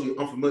 And for those of you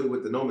unfamiliar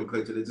with the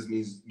nomenclature, that just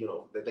means,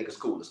 they think it's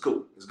cool, it's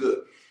good.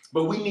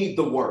 But we need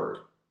the word.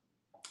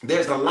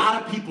 There's a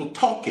lot of people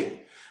talking,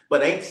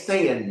 but ain't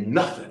saying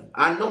nothing.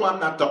 I know I'm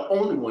not the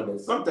only one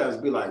that sometimes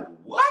be like,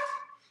 what?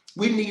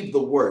 We need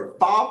the word.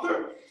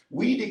 Father,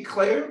 we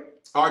declare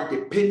our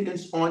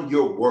dependence on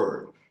your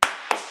word.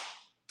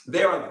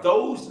 There are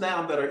those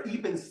now that are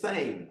even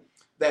saying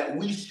that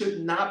we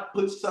should not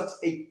put such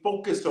a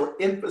focus or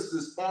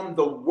emphasis on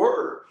the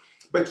word.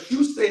 But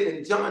you said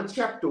in John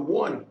chapter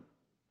 1,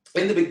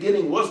 in the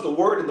beginning was the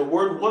Word, and the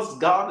Word was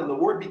God, and the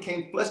Word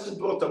became flesh and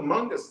dwelt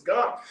among us.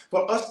 God,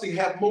 for us to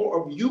have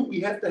more of you, we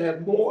have to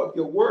have more of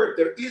your Word.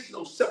 There is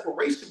no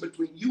separation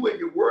between you and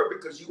your Word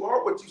because you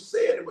are what you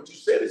said, and what you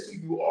said is who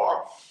you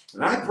are.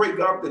 And I pray,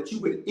 God, that you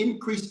would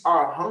increase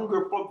our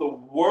hunger for the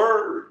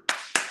Word.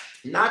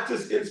 Not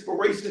just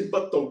inspiration,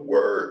 but the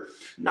word.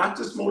 Not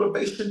just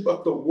motivation,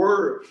 but the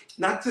word.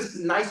 Not just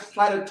nice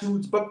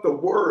platitudes, but the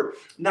word.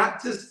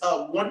 Not just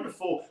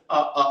wonderful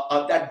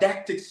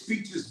didactic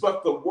speeches,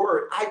 but the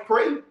word. I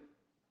pray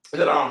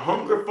that our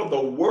hunger for the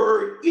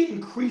word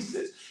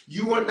increases.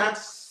 You are not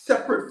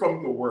separate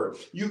from the word.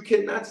 You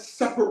cannot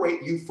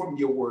separate you from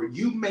your word.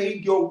 You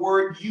made your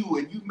word you,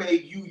 and you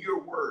made you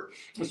your word.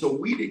 And so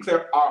we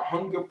declare our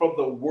hunger for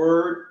the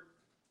word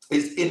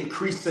is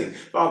increasing.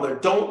 Father,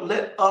 don't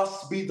let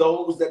us be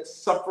those that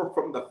suffer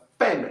from the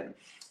famine,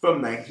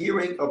 from the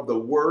hearing of the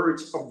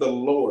words of the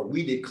Lord.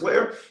 We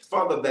declare,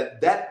 Father,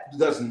 that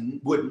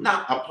would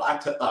not apply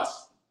to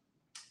us.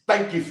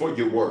 Thank you for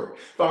your word.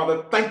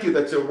 Father, thank you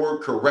that your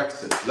word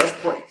corrects us. Let's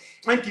pray.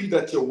 Thank you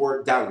that your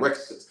word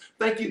directs us.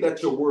 Thank you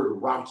that your word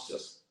routes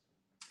us.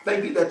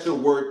 Thank you that your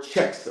word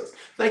checks us.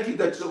 Thank you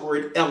that your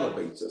word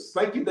elevates us.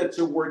 Thank you that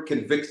your word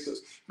convicts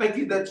us. Thank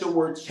you that your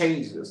word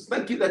changes us.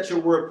 Thank you that your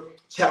word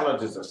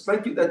challenges us.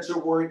 Thank you that your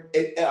word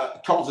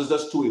causes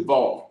us to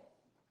evolve.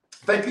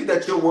 Thank you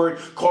that your word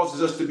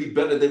causes us to be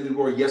better than we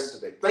were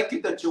yesterday. Thank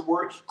you that your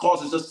word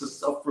causes us to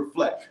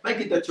self-reflect. Thank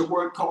you that your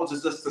word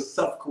causes us to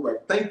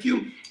self-correct. Thank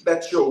you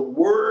that your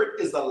word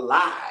is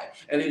alive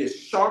and it is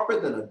sharper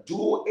than a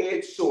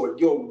dual-edged sword.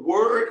 Your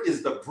word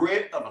is the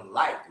bread of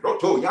life.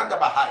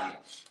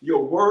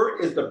 Your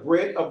word is the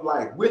bread of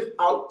life.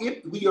 Without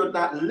it, we are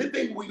not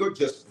living. We are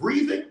just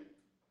breathing.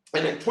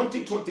 And in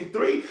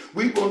 2023,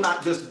 we will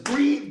not just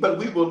breathe, but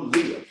we will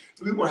live.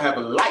 We will have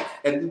life,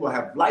 and we will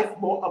have life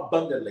more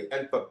abundantly.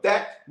 And for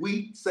that,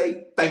 we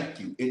say thank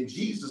you. In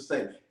Jesus'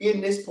 name, in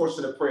this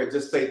portion of prayer,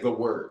 just say the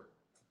word.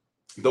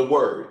 The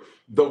word,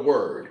 the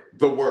word,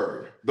 the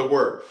word, the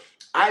word.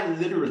 I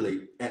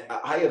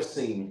have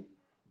seen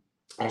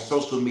on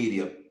social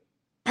media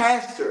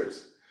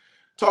pastors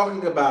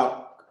talking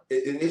about,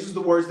 and this is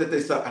the words that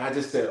they saw, and I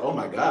just said, oh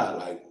my God,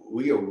 like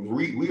we are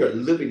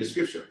living the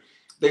scripture.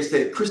 They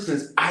said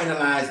Christians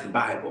idolize the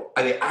Bible,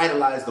 and they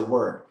idolize the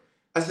word.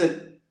 I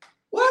said,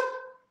 what?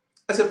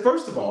 I said,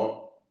 first of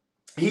all,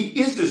 he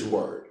is his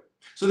word.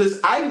 So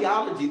this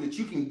ideology that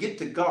you can get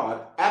to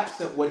God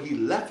absent what he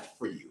left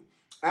for you,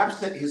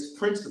 absent his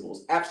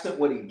principles, absent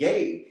what he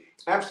gave,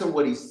 absent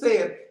what he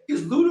said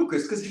is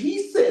ludicrous, because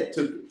he said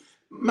to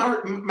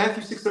Matthew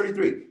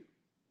 6:33,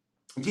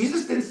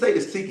 Jesus didn't say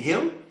to seek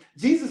him.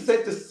 Jesus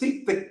said to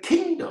seek the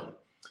kingdom,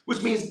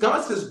 which means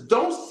God says,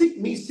 don't seek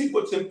me, seek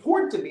what's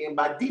important to me. And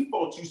by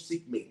default, you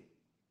seek me.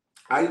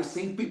 I have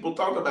seen people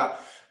talk about,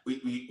 I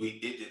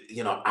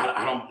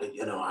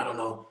don't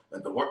know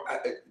the word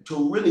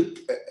to really.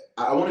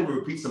 I wanted to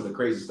repeat some of the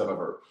crazy stuff I've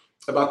heard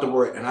about the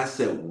word. And I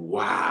said,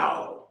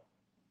 wow,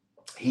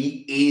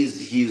 he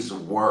is his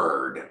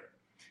word.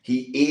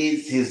 He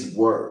is his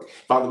word.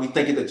 Father, we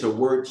thank you that your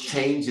word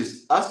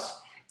changes us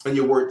and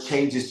your word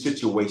changes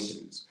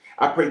situations.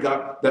 I pray,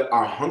 God, that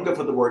our hunger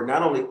for the word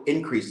not only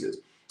increases,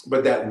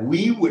 but that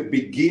we would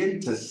begin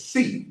to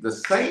see the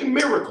same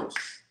miracles,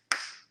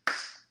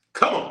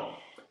 come on,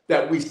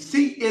 that we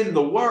see in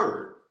the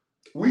word.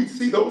 We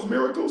see those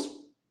miracles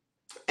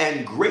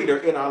and greater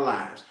in our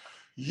lives.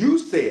 You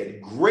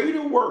said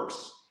greater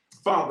works,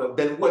 Father,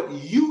 than what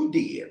you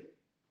did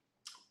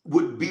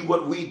would be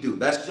what we do.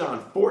 That's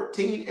John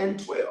 14 and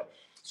 12.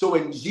 So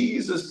in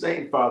Jesus'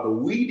 name, Father,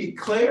 we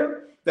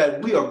declare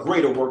that we are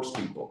greater works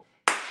people.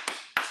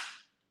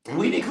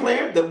 We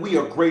declare that we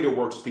are greater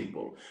works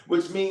people,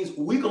 which means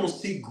we're going to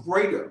see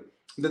greater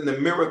than the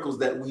miracles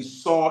that we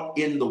saw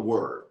in the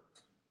word.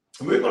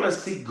 We're going to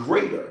see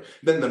greater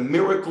than the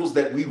miracles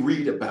that we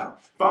read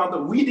about.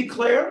 Father, we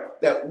declare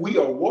that we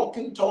are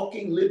walking,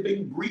 talking,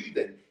 living,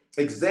 breathing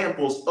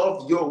examples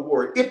of your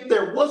word. If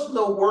there was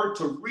no word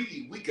to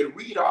read, we could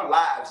read our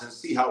lives and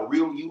see how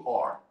real you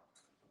are.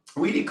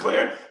 We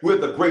declare we're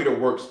the greater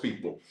works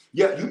people.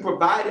 Yet you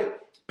provided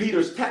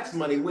Peter's tax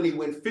money when he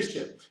went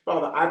fishing.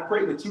 Father, I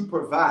pray that you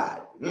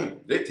provide.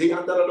 That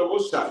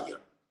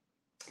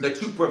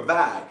you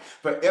provide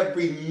for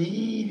every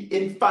need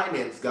in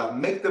finance, God.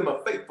 Make them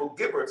a faithful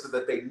giver so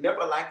that they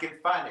never lack in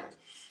finance.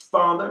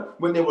 Father,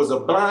 when there was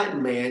a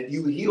blind man,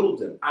 you healed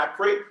him. I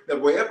pray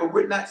that wherever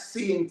we're not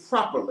seeing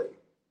properly,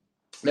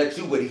 that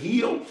you would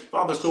heal,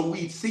 Father, so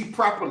we see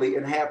properly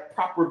and have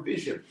proper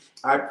vision.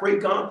 I pray,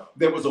 God,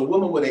 there was a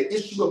woman with an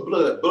issue of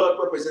blood. Blood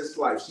represents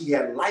life. She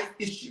had life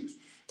issues.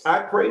 I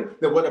pray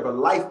that whatever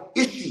life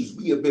issues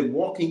we have been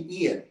walking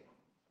in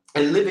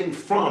and living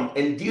from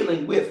and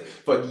dealing with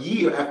for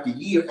year after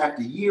year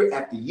after year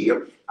after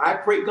year, I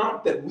pray,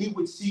 God, that we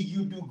would see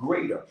you do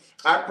greater.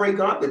 I pray,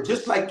 God, that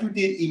just like you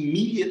did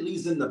immediately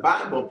in the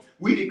Bible,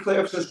 we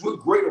declare, since we're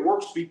greater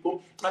works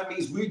people, that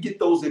means we get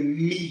those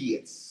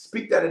immediates.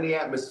 Speak that in the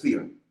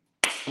atmosphere.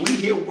 We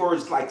hear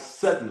words like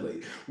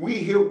suddenly. We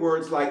hear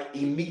words like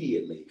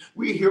immediately.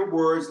 We hear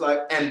words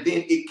like, and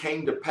then it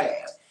came to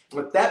pass.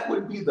 But that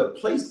would be the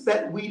place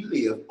that we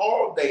live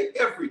all day,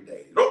 every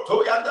day.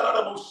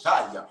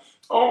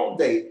 All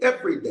day,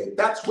 every day.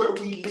 That's where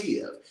we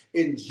live.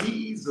 In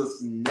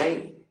Jesus'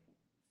 name.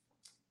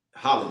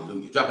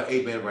 Hallelujah. Drop an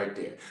amen right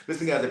there.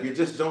 Listen, guys, if you're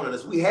just joining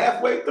us, we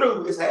halfway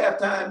through. It's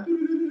halftime.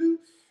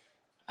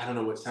 I don't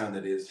know what sound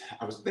that is.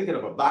 I was thinking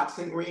of a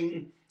boxing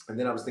ring, and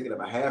then I was thinking of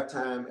a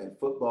halftime and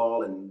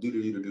football, and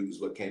do-do-do-do-do is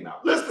what came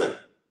out. Listen.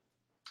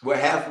 We're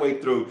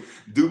halfway through.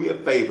 Do me a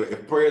favor.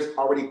 If prayers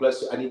already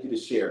blessed you, I need you to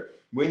share.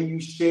 When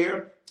you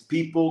share,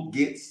 people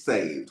get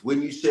saved.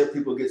 When you share,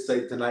 people get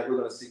saved. Tonight, we're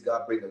going to see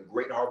God bring a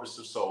great harvest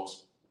of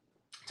souls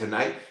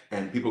tonight,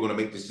 and people are going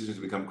to make decisions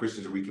to become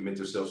Christians and recommit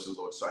themselves to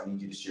the Lord. So I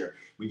need you to share.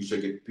 When you share,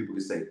 people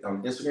get saved.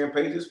 On Instagram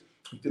pages,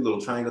 the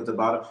little triangle at the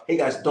bottom. Hey,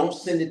 guys, don't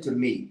send it to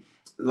me.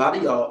 A lot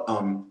of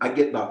y'all, I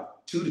get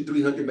about 200 to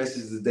 300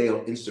 messages a day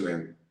on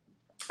Instagram.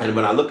 And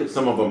when I look at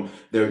some of them,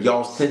 they're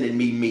y'all sending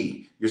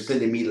me. You're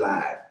sending me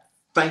live.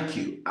 Thank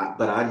you.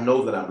 But I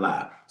know that I'm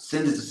live.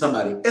 Send it to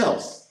somebody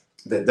else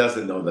that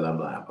doesn't know that I'm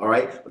live. All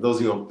right. For those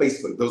of you on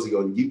Facebook, those of you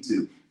on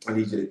YouTube, I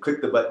need you to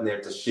click the button there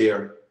to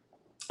share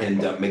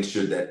and make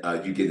sure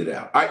that you get it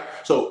out. All right.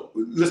 So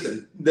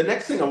listen, the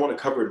next thing I want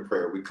to cover in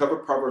prayer, we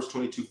covered Proverbs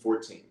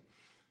 22:14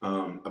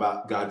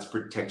 about God's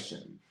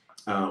protection.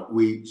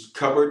 We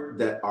covered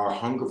that our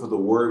hunger for the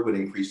word would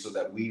increase so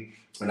that we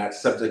are not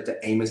subject to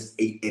Amos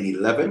 8 and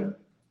 11.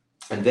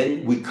 And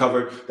then we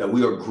covered that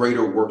we are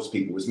greater works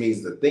people, which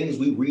means the things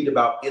we read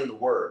about in the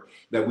word,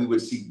 that we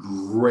would see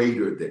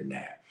greater than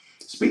that.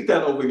 Speak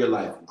that over your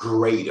life.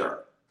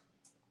 Greater.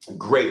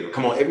 Greater.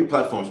 Come on, every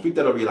platform, speak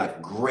that over your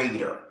life.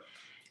 Greater.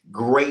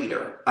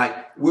 Greater.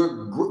 Like we're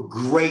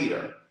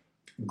greater.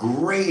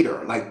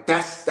 Greater. Like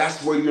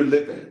that's where you're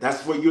living.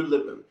 That's where you're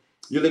living.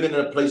 You're living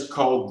in a place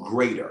called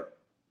greater.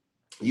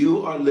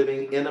 You are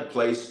living in a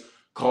place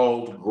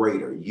called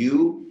greater.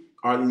 You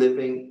are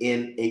living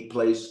in a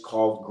place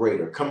called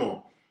greater. Come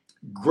on.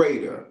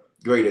 Greater.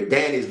 Greater.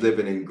 Danny's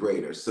living in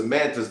greater.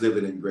 Samantha's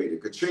living in greater.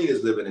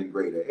 Katrina's living in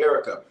greater.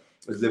 Erica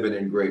is living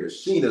in greater.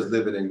 Sheena's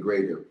living in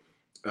greater.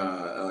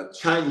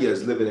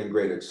 Chanya's living in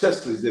greater.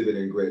 Chesley's living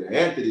in greater.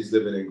 Anthony's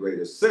living in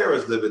greater.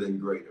 Sarah's living in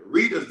greater.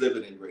 Rita's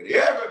living in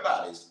greater.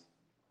 Everybody's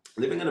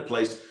living in a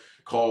place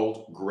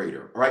called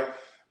greater. All right.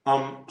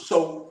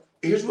 So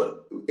here's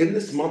what, in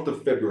this month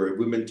of February,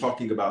 we've been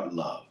talking about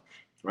love,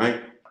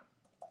 right?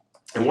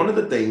 And one of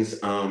the things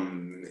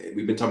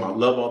we've been talking about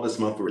love all this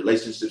month for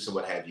relationships and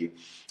what have you.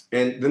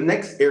 And the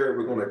next area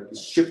we're going to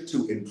shift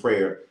to in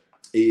prayer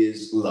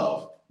is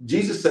love.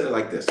 Jesus said it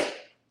like this.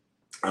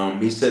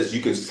 He says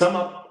you can sum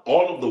up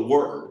all of the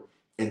word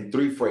in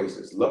 3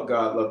 phrases. Love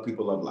God, love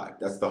people, love life.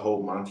 That's the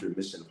whole mantra and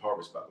mission of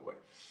Harvest, by the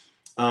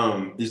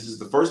way. This is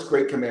the first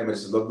great commandment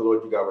is to love the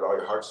Lord your God with all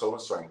your heart, soul,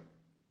 and strength.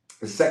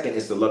 The second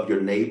is to love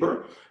your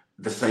neighbor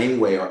the same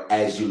way or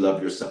as you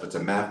love yourself. It's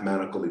a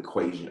mathematical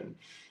equation.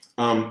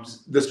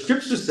 The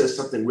scripture says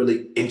something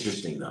really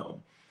interesting,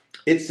 though.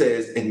 It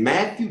says in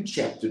Matthew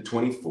chapter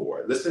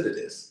 24, listen to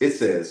this. It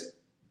says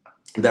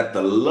that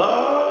the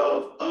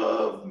love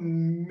of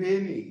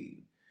many,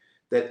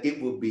 that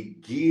it will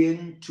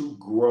begin to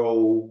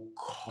grow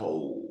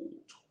cold.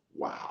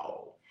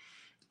 Wow.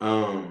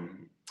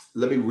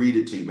 Let me read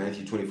it to you,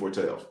 Matthew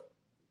 24:12.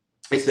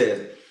 It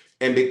says,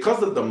 and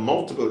because of the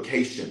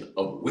multiplication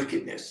of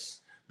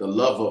wickedness, the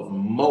love of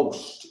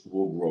most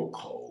will grow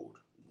cold.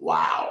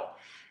 Wow.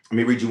 Let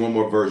me read you one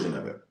more version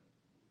of it.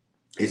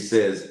 It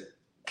says,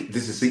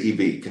 this is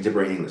CEV,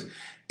 Contemporary English.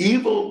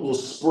 Evil will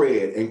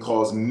spread and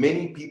cause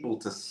many people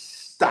to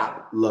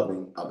stop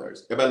loving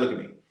others. Everybody look at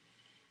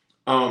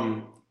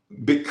me.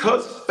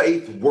 Because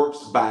faith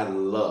works by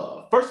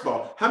love. First of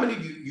all, how many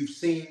of you've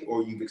seen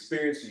or you've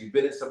experienced or you've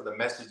been in some of the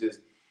messages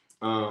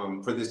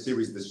for this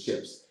series, The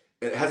Ships?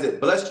 Has it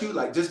blessed you?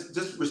 Like,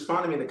 just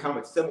respond to me in the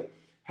comments. Tell me,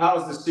 how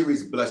has this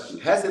series blessed you?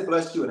 Has it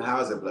blessed you and how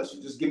has it blessed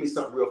you? Just give me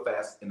something real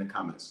fast in the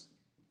comments.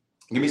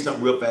 Give me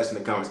something real fast in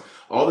the comments.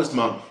 All this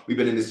month, we've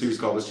been in this series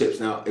called The Ships.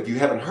 Now, if you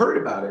haven't heard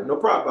about it, no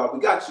problem. We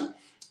got you.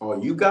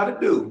 All you got to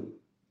do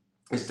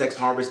is text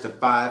Harvest to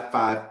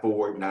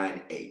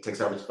 55498. Text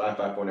Harvest to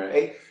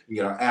 55498. You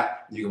get our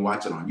app. You can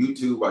watch it on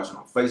YouTube, watch it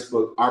on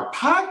Facebook. Our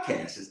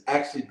podcast is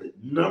actually the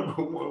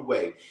number one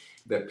way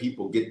that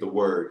people get the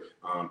word,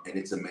 and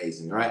it's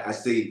amazing. All right, I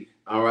see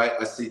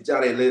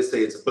Johnny Liz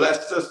say it's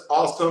blessed us.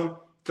 Awesome.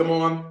 Come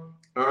on.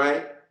 All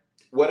right.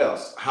 What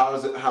else? How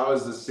is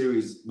the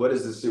series? What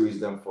has the series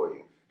done for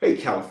you? Hey,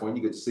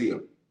 California, good to see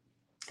you.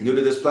 New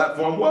to this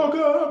platform,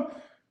 welcome.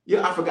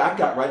 Yeah, I forgot. I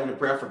got right into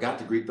prayer. I forgot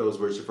to greet those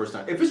words your first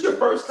time. If it's your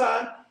first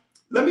time,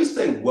 let me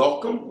say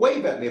welcome.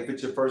 Wave at me if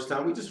it's your first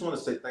time. We just want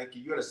to say thank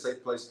you. You're in a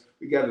safe place.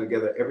 We gather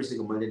together every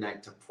single Monday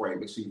night to pray.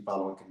 Make sure you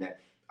follow and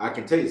connect. I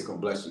can tell you it's going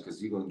to bless you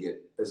because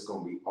it's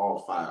going to be all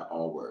fire,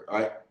 all word. All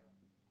right.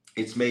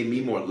 It's made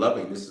me more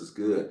loving. This is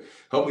good.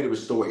 Help me to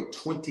restore a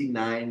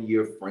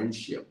 29-year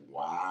friendship.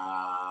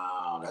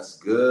 Wow, that's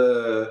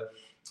good.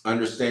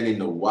 Understanding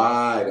the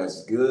why,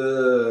 that's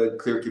good.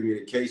 Clear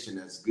communication,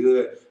 that's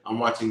good. I'm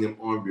watching them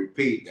on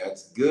repeat.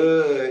 That's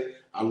good.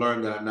 I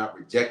learned that I'm not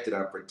rejected,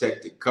 I'm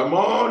protected. Come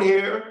on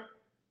here.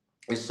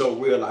 It's so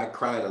real. I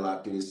cried a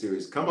lot through this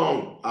series. Come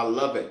on. I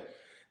love it.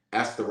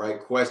 Ask the right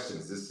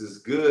questions. This is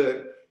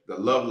good. The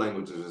love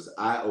languages is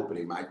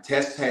eye-opening. My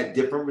test had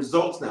different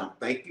results now.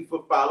 Thank you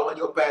for following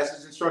your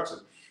pastor's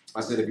instructions.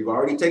 I said, if you've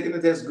already taken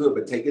the test, good,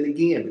 but take it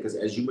again because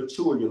as you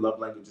mature, your love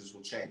languages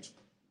will change.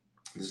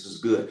 This is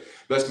good.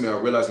 Bless me,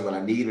 I'm realizing what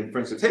I need in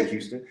friendships. Hey,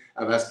 Houston,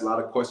 I've asked a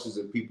lot of questions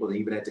of people and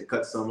even had to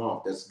cut some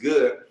off. That's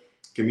good.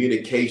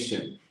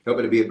 Communication,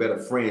 helping to be a better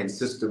friend,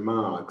 sister,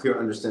 mom, a clear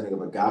understanding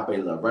of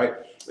agape love, right?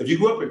 If you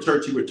grew up in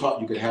church, you were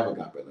taught you could have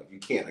agape love. You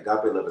can't.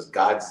 Agape love is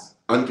God's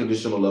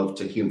unconditional love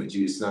to humans.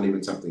 It's not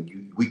even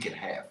something we can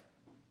have,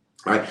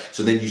 right?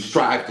 So then you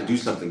strive to do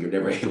something you're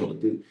never able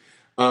to do.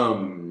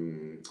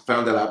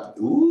 Found that out.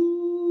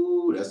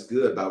 Ooh, that's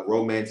good about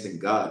romancing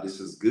God. This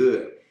is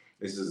good.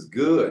 This is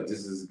good.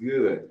 This is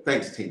good.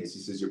 Thanks, Tina. She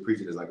says your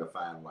preaching is like a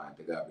fine wine.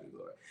 To God be the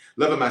glory.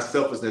 Loving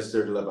myself is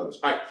necessary to love others.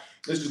 All right,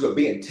 let's just go.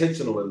 Be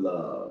intentional with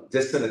love.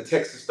 Just send a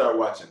text to start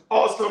watching.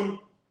 Awesome.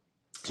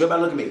 So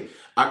everybody look at me.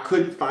 I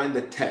couldn't find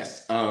the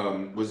test.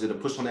 Was it a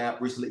push on the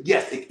app recently?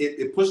 Yes,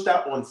 it pushed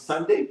out on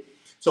Sunday.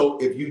 So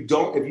if you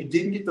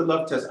didn't get the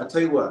love test, I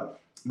tell you what,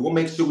 we'll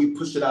make sure we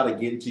push it out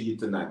again to you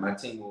tonight. My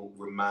team will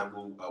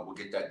we'll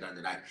get that done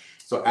tonight.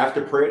 So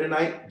after prayer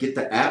tonight, get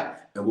the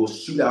app and we'll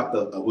shoot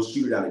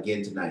it out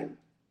again tonight.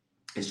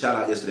 It shot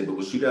out yesterday, but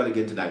we'll shoot it out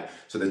again tonight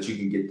so that you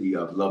can get the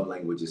love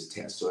languages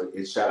test. So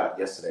it shot out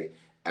yesterday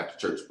after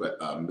church, but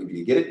maybe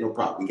you get it, no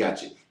problem. We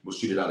got you. We'll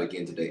shoot it out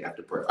again today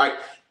after prayer. All right,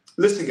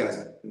 listen,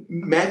 guys.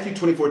 Matthew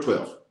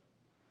 24:12.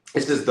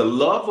 It says, the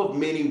love of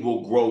many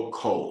will grow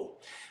cold.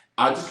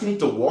 I just need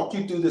to walk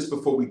you through this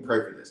before we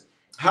pray for this.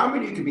 How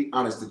many of you can be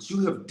honest that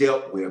you have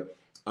dealt with,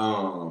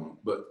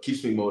 but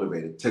keeps me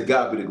motivated? To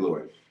God be the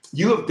glory.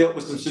 You have dealt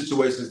with some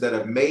situations that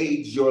have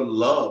made your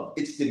love,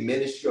 it's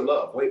diminished your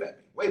love. Wave at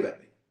me. Wave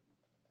at me.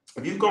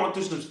 If you've gone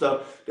through some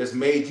stuff that's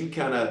made you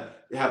kind of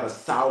have a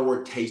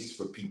sour taste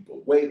for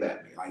people, wave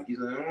at me. Like,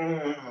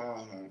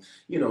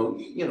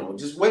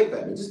 just wave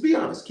at me. Just be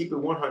honest. Keep it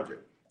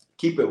 100.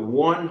 Keep it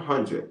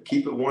 100.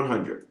 Keep it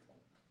 100.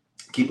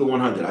 Keep it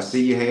 100. I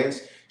see your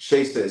hands.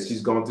 Shay says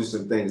she's gone through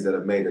some things that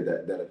have made her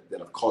that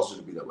have caused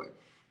her to be that way.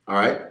 All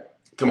right.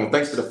 Come on.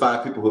 Thanks to the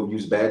 5 people who have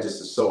used badges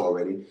to sow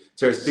already.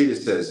 Teresita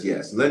says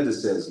yes. Linda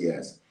says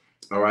yes.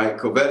 All right.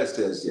 Covetta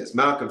says yes.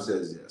 Malcolm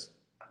says yes.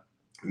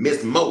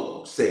 Miss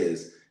Mo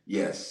says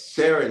yes.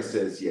 Sharon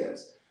says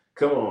yes.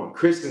 Come on.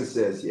 Kristen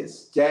says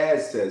yes.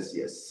 Jazz says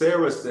yes.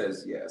 Sarah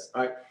says yes.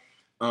 All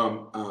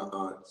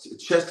right.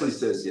 Chesley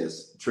says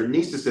yes.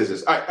 Trinisa says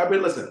yes. All right. I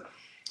mean, listen.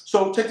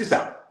 So check this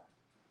out.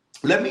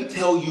 Let me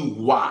tell you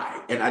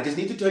why. And I just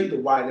need to tell you the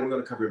why, and then we're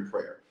going to cover in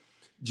prayer.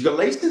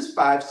 Galatians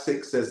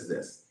 5:6 says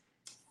this.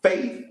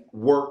 Faith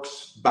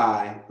works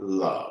by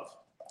love.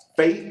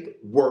 Faith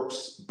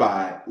works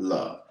by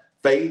love.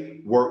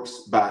 Faith works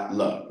by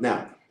love.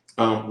 Now,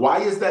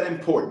 why is that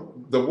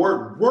important? The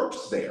word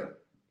works there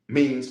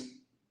means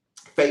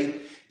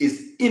faith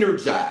is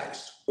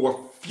energized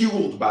or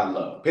fueled by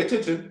love. Pay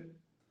attention,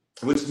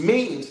 which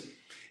means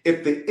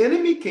if the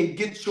enemy can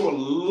get your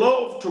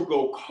love to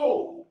go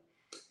cold,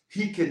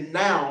 he can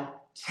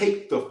now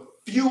take the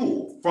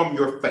fuel from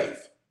your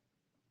faith.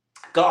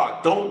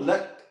 God, don't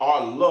let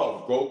our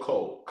love grow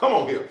cold. Come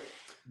on here.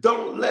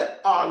 Don't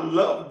let our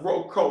love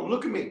grow cold.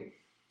 Look at me.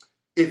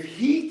 If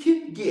he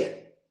can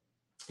get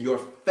your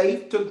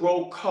faith to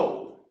grow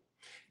cold,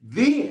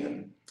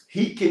 then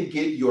he can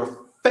get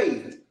your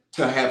faith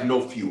to have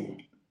no fuel.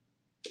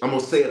 I'm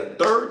going to say it a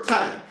third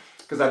time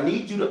because I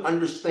need you to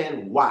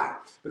understand why.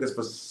 Because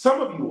for some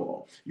of you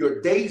all,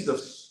 your days of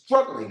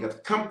struggling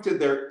have come to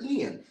their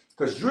end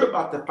because you're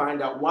about to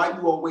find out why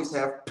you always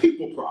have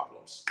people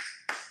problems.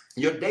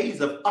 Your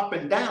days of up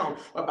and down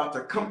are about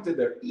to come to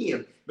their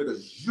end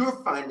because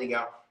you're finding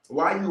out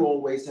why you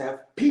always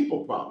have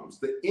people problems.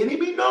 The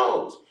enemy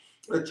knows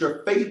that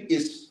your faith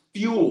is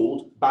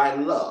fueled by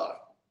love,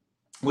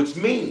 which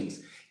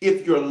means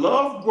if your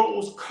love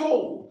grows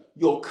cold,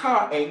 your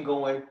car ain't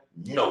going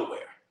nowhere.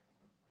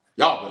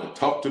 Y'all better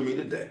talk to me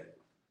today.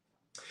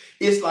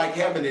 It's like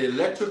having an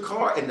electric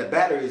car and the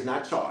battery is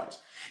not charged.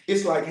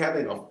 It's like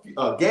having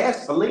a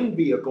gasoline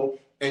vehicle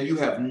and you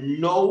have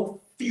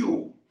no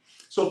fuel.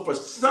 So for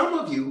some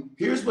of you,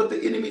 here's what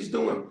the enemy's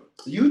doing.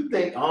 You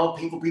think, oh,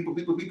 people.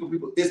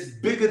 It's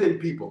bigger than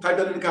people. Type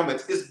that in the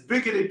comments. It's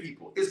bigger than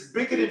people. It's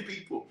bigger than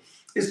people.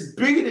 It's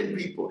bigger than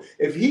people.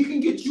 If he can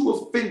get you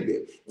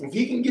offended, if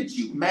he can get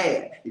you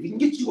mad, if he can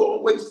get you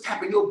always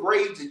tapping your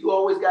braids and you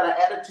always got an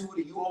attitude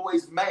and you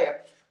always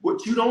mad,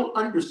 what you don't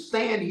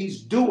understand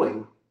he's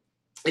doing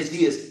is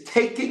he is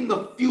taking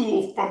the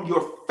fuel from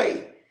your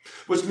faith,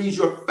 which means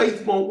your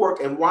faith won't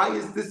work. And why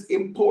is this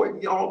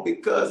important, y'all?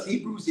 Because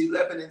Hebrews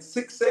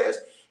 11:6 says,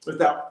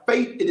 without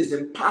faith, it is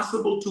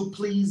impossible to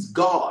please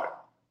God,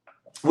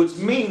 which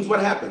means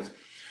what happens?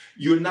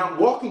 You're not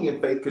walking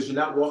in faith because you're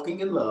not walking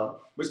in love,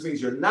 which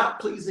means you're not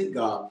pleasing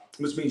God,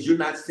 which means you're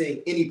not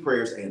seeing any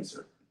prayers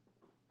answered.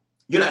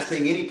 You're not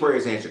seeing any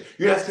prayers answered.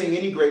 You're not seeing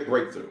any great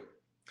breakthrough.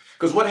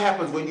 Because what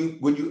happens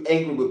when you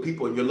angry with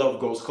people and your love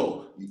goes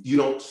cold? You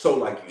don't sow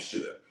like you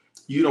should.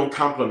 You don't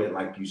compliment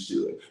like you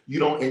should. You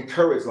don't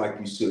encourage like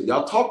you should.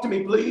 Y'all talk to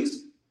me,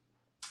 please.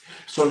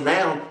 So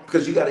now,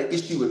 because you got an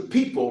issue with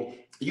people,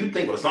 you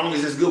think, well, as long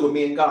as it's good with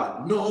me and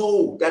God.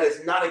 No, that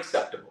is not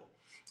acceptable.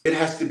 It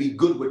has to be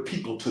good with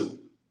people too.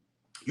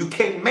 You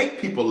can't make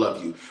people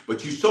love you,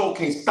 but you so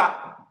can't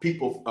stop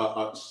people,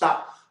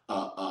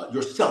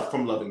 yourself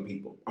from loving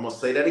people. I'm going to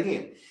say that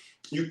again.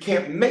 You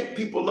can't make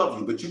people love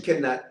you, but you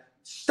cannot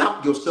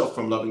stop yourself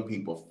from loving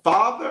people.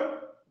 Father,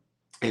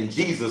 in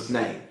Jesus'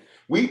 name,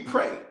 we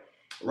pray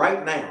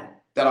right now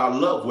that our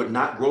love would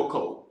not grow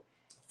cold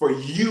for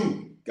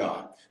you,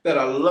 God, that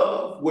our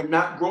love would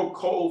not grow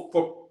cold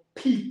for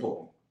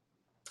people,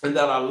 and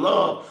that our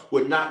love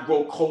would not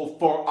grow cold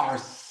for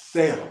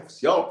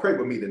ourselves. Y'all pray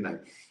with me tonight.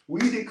 We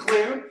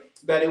declare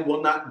that it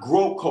will not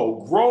grow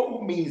cold.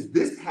 Grow means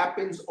this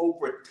happens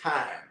over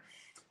time.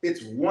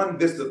 It's one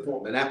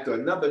disappointment after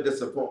another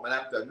disappointment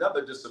after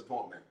another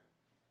disappointment.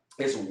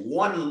 It's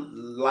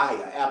one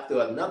liar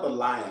after another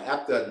liar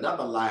after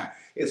another liar.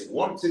 It's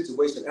one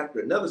situation after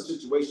another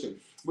situation,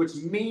 which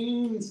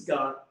means,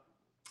 God,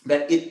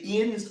 that it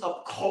ends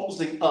up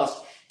causing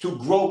us to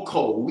grow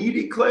cold. We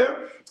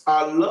declare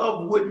our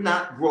love would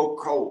not grow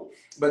cold,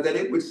 but that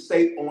it would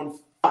stay on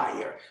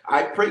fire.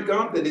 I pray,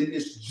 God, that in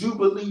this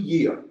Jubilee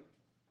year,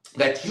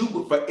 that you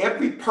would, for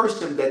every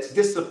person that's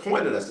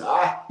disappointed us,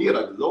 I hear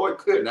the Lord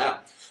clear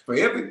now, for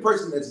every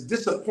person that's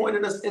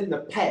disappointed us in the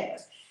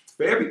past,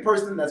 for every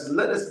person that's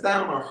let us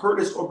down or hurt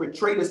us or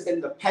betrayed us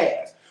in the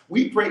past,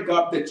 we pray,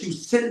 God, that you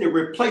send a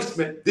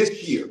replacement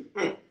this year.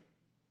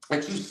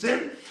 That you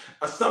send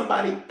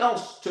somebody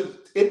else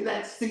in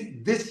that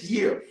seat this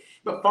year.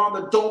 But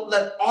Father, don't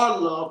let our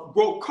love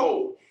grow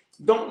cold.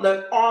 Don't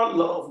let our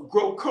love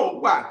grow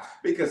cold. Why?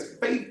 Because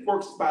faith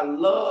works by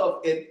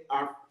love, and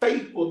our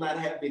faith will not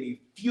have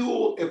any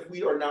fuel if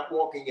we are not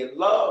walking in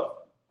love.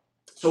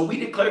 So we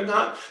declare,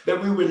 God,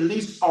 that we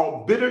release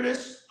all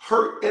bitterness,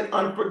 hurt, and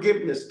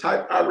unforgiveness.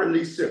 Type, I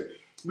release it.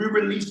 We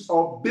release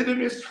all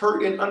bitterness,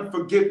 hurt, and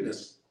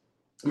unforgiveness.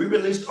 We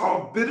release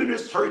all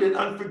bitterness, hurt, and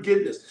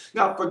unforgiveness.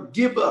 Now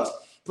forgive us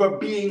for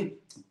being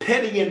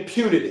petty and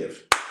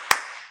punitive.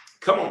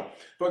 Come on.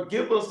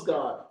 Forgive us,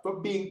 God, for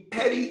being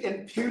petty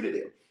and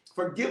punitive.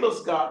 Forgive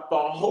us, God,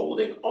 for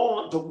holding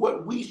on to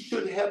what we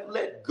should have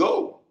let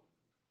go.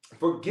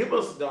 Forgive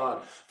us,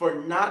 God, for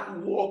not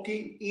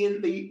walking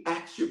in the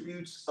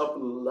attributes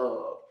of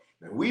love.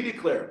 And we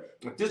declare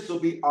that this will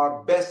be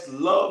our best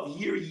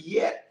love year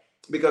yet,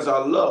 because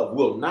our love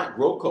will not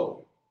grow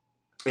cold.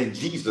 In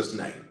Jesus'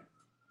 name.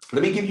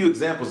 Let me give you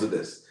examples of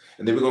this,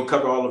 and then we're going to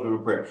cover all of it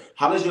in prayer.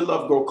 How does your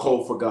love grow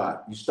cold for God?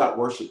 You stop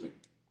worshiping.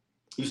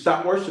 You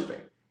stop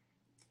worshiping.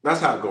 That's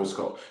how it goes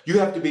cold. You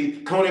have to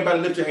be, come on, everybody,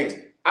 lift your hands.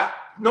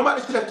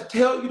 Nobody should have to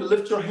tell you to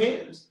lift your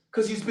hands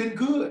because he's been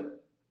good.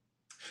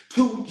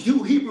 Two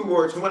Hebrew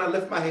words from when I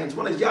lift my hands.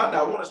 One is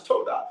yada, one is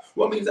toda.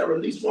 One means I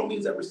release, one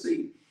means I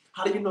receive.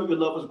 How do you know your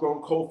love has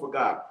grown cold for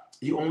God?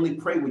 You only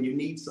pray when you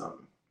need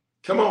something.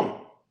 Come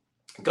on.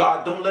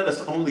 God, don't let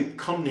us only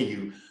come to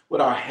you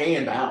with our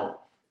hand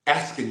out,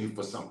 asking you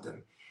for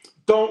something.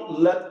 Don't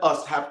let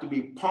us have to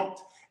be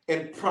pumped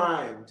and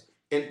primed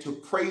into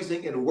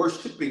praising and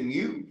worshiping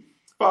you.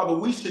 Father,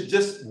 we should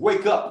just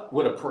wake up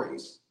with a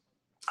praise.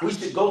 We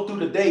should go through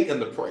the day in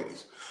the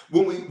praise.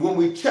 When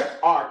we check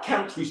our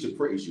accounts, we should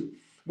praise you.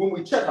 When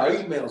we check our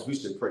emails, we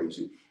should praise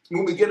you.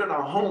 When we get in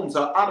our homes,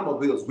 our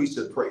automobiles, we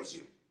should praise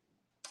you.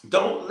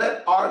 Don't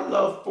let our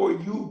love for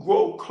you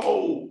grow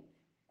cold.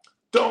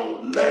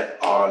 Don't let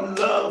our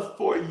love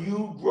for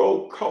you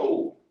grow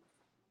cold.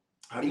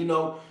 How do you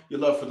know your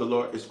love for the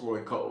Lord is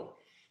growing cold?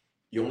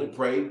 You only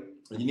pray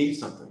when you need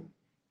something.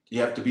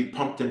 You have to be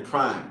pumped and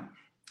primed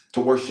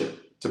to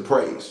worship, to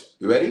praise.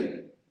 You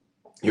ready?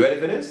 You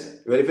ready for this?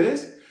 You ready for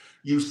this?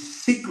 You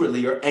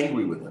secretly are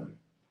angry with him.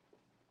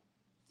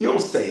 You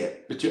don't say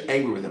it, but you're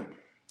angry with him.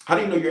 How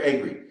do you know you're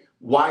angry?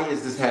 Why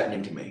is this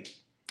happening to me?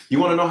 You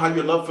want to know how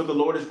your love for the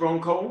Lord has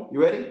grown cold?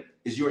 You ready?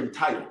 Is you're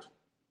entitled.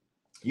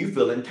 You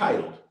feel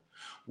entitled.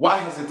 Why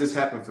hasn't this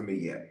happened for me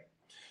yet?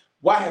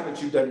 Why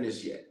haven't you done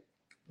this yet?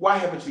 Why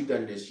haven't you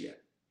done this yet?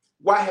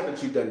 Why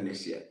haven't you done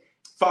this yet?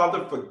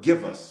 Father,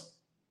 forgive us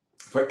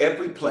for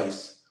every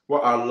place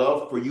where our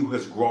love for you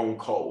has grown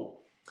cold.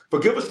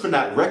 Forgive us for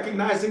not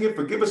recognizing it.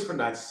 Forgive us for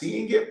not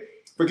seeing it.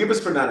 Forgive us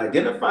for not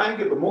identifying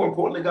it. But more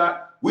importantly,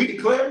 God, we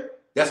declare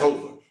that's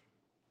over.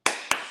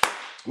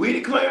 We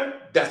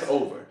declare that's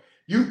over.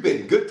 You've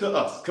been good to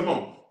us. Come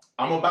on.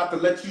 I'm about to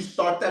let you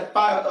start that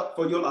fire up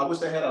for your love. I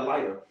wish I had a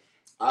lighter.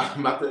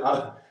 I'm about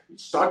to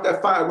start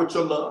that fire with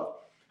your love.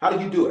 How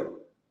do you do it?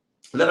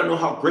 Let them know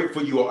how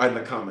grateful you are in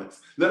the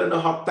comments. Let them know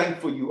how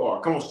thankful you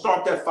are. Come on,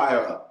 start that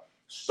fire up.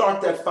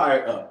 Start that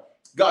fire up.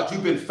 God,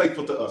 you've been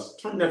faithful to us.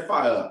 Turn that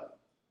fire up.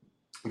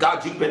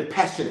 God, you've been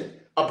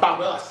passionate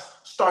about us.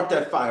 Start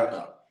that fire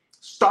up.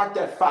 Start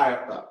that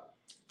fire up.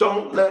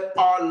 Don't let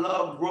our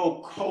love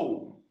grow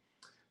cold.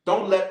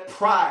 Don't let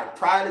pride.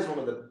 Pride is one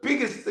of the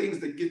biggest things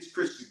that gets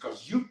Christians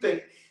because you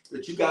think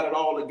that you got it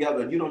all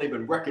together and you don't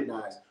even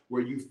recognize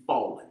where you've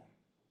fallen.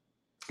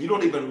 You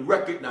don't even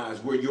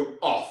recognize where you're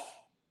off.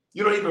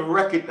 You don't even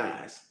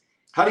recognize.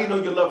 How do you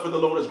know your love for the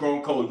Lord has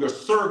grown cold? Your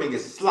serving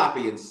is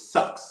sloppy and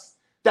sucks.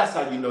 That's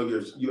how you know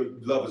your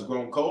love has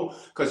grown cold,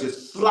 because you're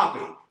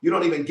sloppy. You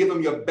don't even give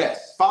him your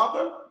best.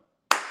 Father,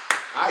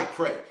 I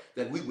pray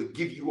that we would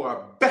give you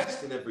our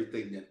best in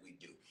everything that we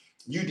do.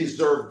 You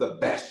deserve the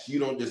best. You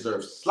don't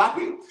deserve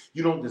sloppy.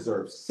 You don't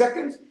deserve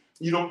seconds.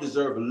 You don't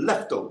deserve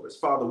leftovers.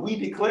 Father, we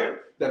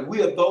declare that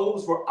we are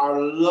those where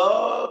our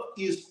love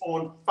is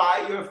on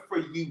fire for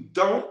you.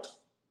 Don't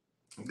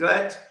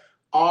let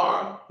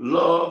our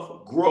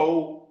love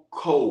grow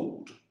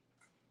cold.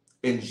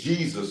 In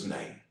Jesus'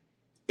 name.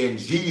 In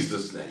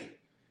Jesus' name.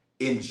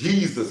 In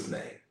Jesus'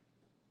 name.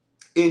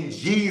 In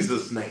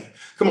Jesus' name.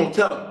 Come on,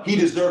 tell him he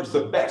deserves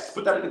the best.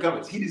 Put that in the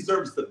comments. He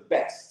deserves the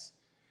best.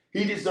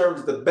 He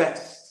deserves the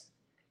best.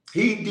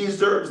 He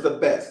deserves the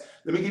best.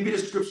 Let me give you the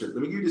scripture. Let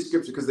me give you the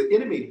scripture, because the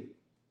enemy,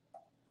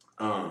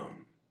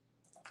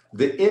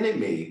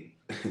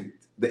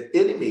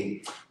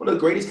 one of the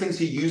greatest things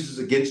he uses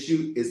against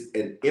you is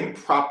an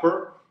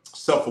improper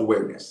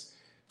self-awareness.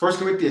 1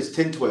 Corinthians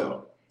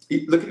 10:12.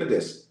 Look at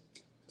this.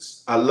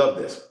 I love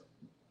this.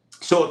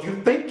 So if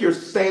you think you're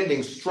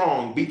standing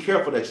strong, be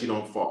careful that you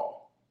don't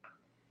fall.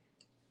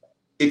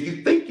 If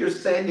you think you're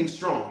standing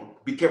strong,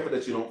 be careful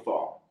that you don't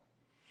fall.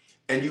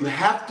 And you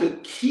have to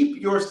keep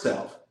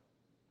yourself.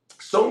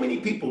 So many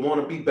people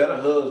want to be better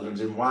husbands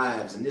and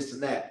wives and this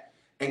and that.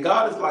 And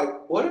God is like,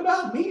 what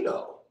about me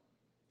though?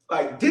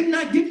 Like, didn't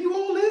I give you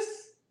all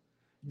this?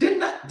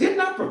 Didn't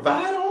I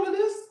provide all of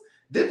this?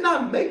 Didn't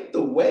I make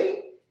the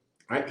way?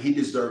 Right? He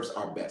deserves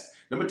our best.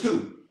 Number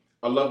two,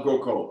 our love grow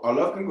cold. Our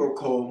love can grow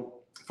cold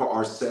for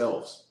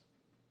ourselves.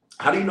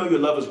 How do you know your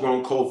love has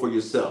grown cold for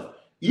yourself?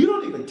 You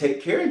don't even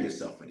take care of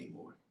yourself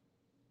anymore.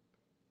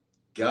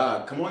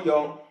 God, come on,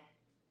 y'all.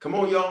 Come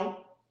on,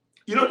 y'all.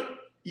 You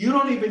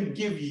don't even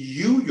give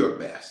you your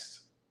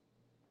best.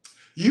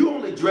 You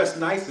only dress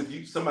nice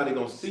if somebody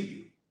gonna see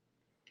you.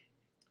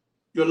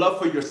 Your love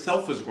for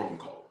yourself has grown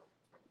cold.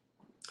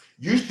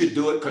 You should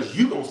do it because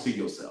you gonna see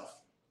yourself.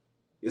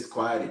 It's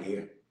quiet in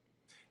here.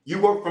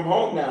 You work from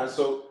home now,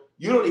 so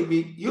you don't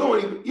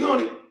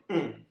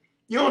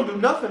do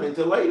nothing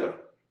until later.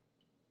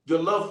 Your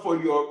love for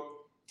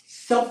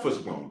yourself has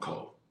grown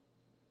cold.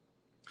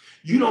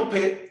 You don't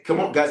pay, come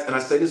on guys, and I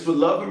say this with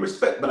love and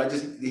respect, but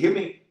hear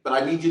me, but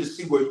I need you to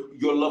see where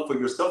your love for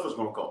yourself has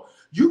grown cold.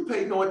 You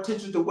pay no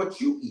attention to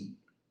what you eat.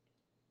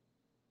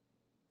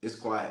 It's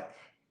quiet.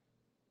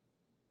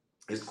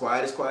 It's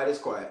quiet, it's quiet, it's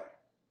quiet.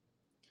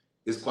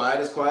 It's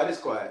quiet, it's quiet, it's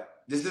quiet.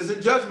 This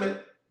isn't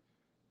judgment.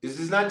 This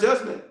is not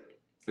judgment.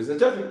 This isn't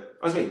judgment.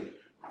 I mean,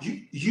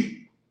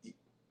 you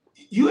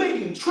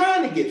ain't even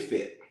trying to get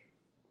fit.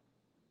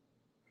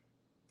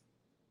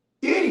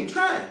 You ain't even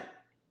trying.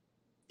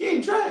 You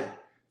ain't trying.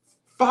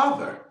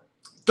 Father,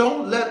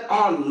 don't let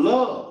our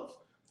love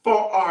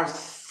for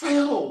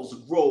ourselves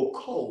grow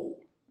cold.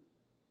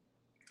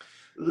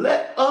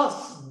 let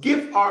us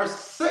give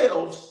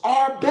ourselves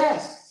our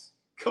best.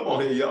 Come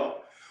on here, y'all.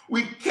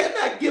 We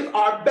cannot give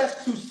our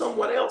best to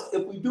someone else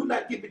if we do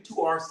not give it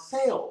to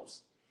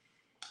ourselves.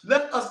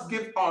 Let us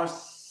give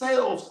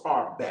ourselves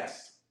our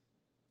best.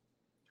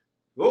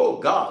 Oh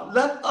God,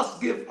 let us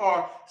give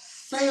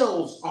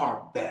ourselves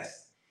our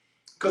best.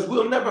 Because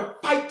we'll never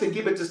fight to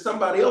give it to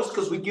somebody else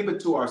because we give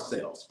it to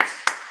ourselves.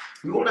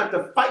 We won't have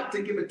to fight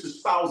to give it to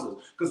spouses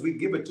because we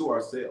give it to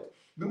ourselves.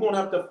 We won't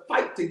have to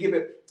fight to give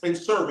it in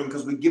serving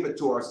because we give it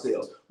to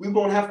ourselves. We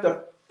won't have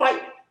to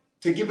fight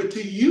to give it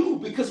to you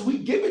because we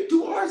give it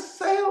to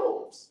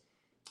ourselves.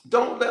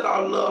 Don't let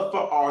our love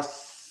for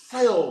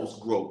ourselves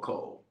grow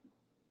cold.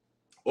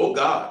 Oh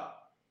God.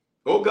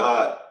 Oh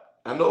God.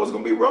 I know it's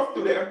going to be rough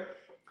through there.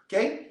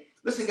 Okay?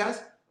 Listen,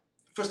 guys.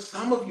 For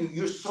some of you,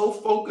 you're so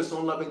focused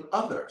on loving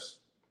others.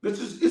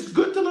 It's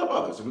good to love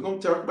others. And we're going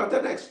to talk about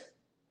that next.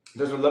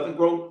 There's a love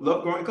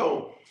growing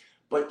cold.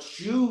 But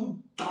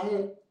you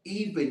don't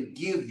even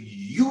give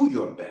you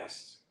your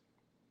best.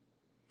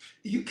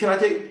 Can I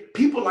tell you,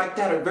 people like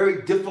that are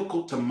very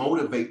difficult to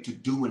motivate to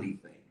do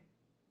anything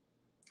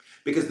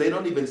because they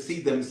don't even see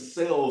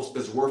themselves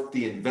as worth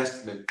the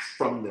investment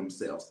from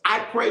themselves. I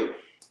pray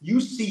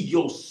you see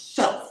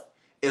yourself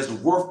as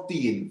worth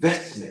the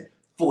investment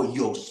for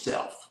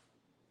yourself.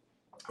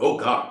 Oh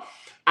God,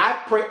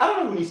 I pray, I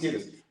don't know when you see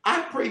this.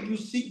 I pray you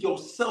see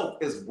yourself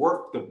as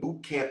worth the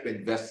boot camp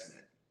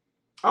investment.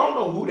 I don't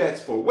know who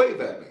that's for. Wave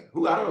at me.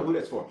 I don't know who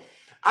that's for.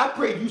 I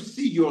pray you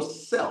see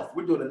yourself.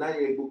 We're doing a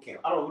 90-day boot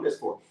camp. I don't know who that's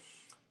for.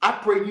 I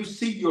pray you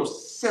see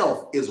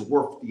yourself as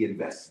worth the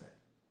investment.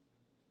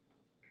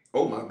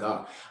 Oh my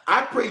God.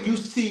 I pray you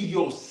see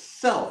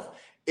yourself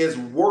as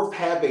worth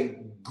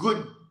having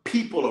good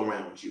people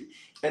around you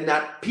and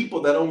not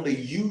people that only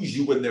use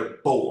you when they're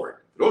bored.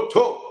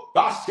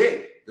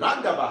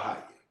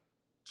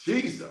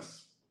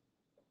 Jesus.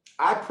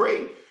 I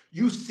pray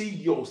you see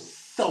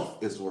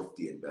yourself as worth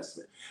the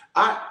investment.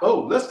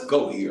 Let's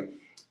go here.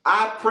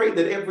 I pray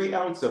that every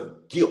ounce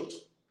of guilt,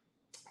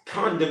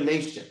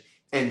 condemnation,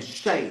 and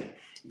shame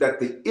that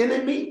the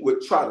enemy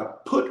would try to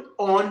put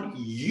on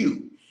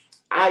you,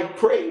 I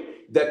pray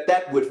that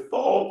that would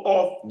fall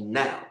off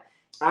now.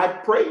 I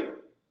pray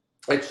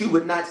that you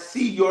would not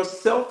see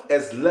yourself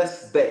as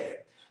less bad.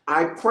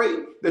 I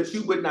pray that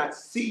you would not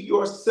see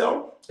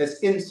yourself as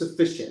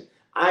insufficient.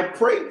 I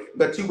pray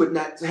that you would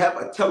not have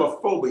a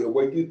telephobia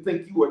where you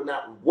think you are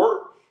not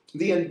worth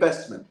the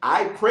investment.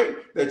 I pray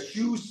that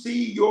you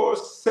see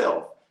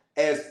yourself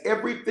as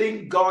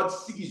everything God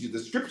sees you. The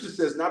scripture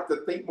says not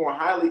to think more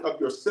highly of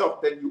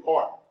yourself than you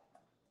are.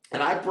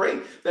 And I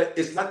pray that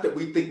it's not that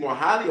we think more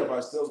highly of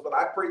ourselves, but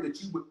I pray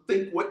that you would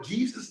think what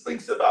Jesus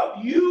thinks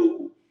about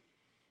you.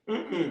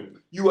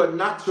 You are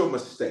not your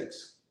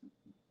mistakes.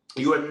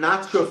 You are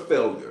not your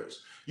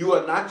failures. You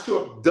are not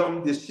your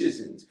dumb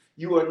decisions.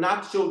 You are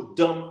not your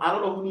dumb, I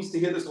don't know who needs to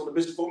hear this on the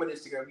Bishop Foreman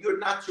Instagram. You're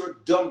not your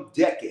dumb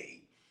decade.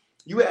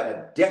 You had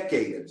a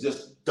decade of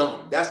just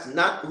dumb. That's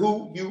not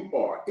who you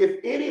are. If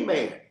any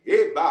man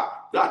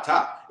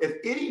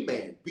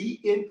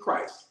be in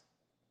Christ,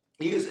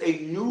 he is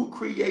a new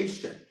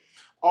creation.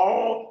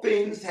 All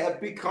things have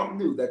become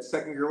new. That's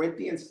 2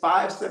 Corinthians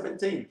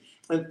 5:17.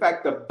 In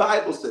fact, the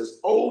Bible says,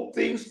 old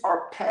things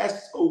are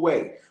passed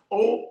away.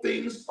 Old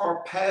things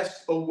are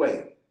passed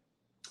away.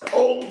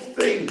 Old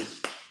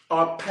things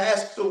are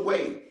passed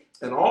away.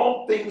 And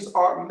all things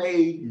are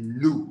made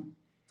new.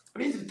 I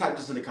need you to type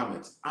this in the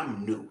comments.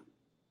 I'm new.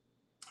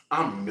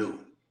 I'm new.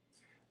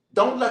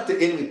 Don't let the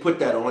enemy put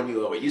that on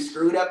you. Oh, you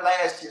screwed up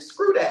last year.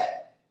 Screw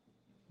that.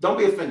 Don't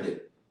be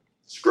offended.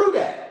 Screw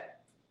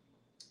that.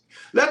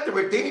 Let the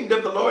redeemed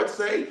of the Lord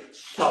say,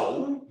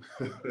 so.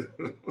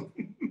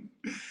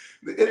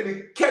 The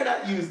enemy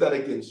cannot use that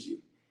against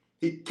you.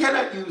 He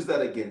cannot use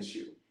that against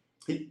you.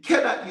 He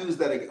cannot use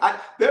that against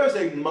there is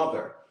a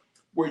mother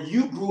where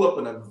you grew up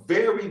in a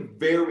very,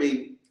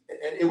 very,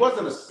 and it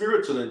wasn't a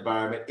spiritual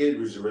environment, it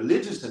was a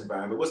religious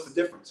environment. What's the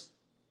difference?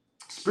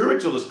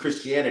 Spiritual is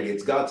Christianity.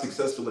 It's God's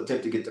successful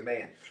attempt to get to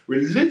man.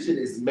 Religion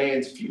is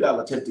man's futile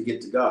attempt to get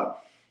to God.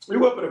 You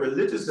grew up in a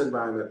religious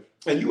environment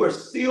and you are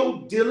still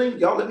dealing,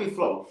 y'all let me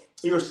flow,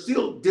 you're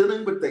still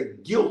dealing with the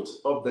guilt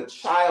of the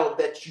child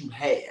that you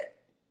had.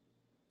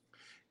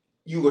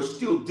 You are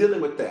still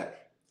dealing with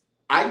that.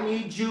 I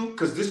need you,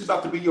 because this is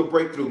about to be your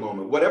breakthrough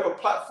moment. Whatever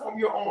platform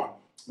you're on,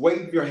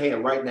 wave your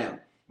hand right now.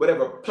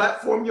 Whatever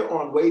platform you're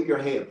on, wave your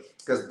hand,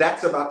 because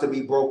that's about to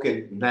be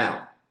broken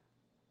now.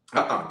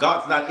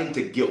 God's not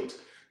into guilt.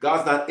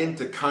 God's not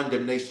into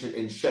condemnation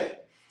and shame.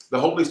 The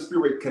Holy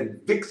Spirit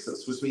convicts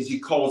us, which means he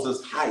calls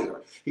us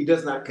higher. He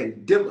does not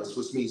condemn us,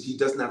 which means he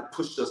does not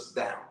push us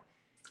down.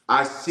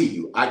 I see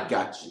you. I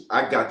got you.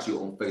 I got you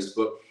on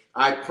Facebook.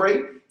 I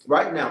pray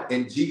right now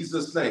in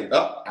Jesus' name.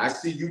 I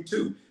see you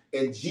too.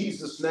 In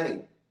Jesus'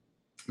 name,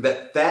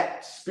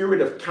 that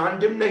spirit of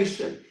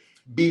condemnation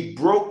be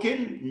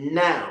broken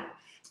now.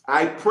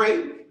 I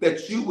pray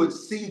that you would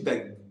see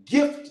the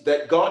gift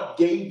that God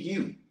gave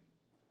you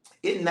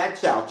in that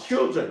child.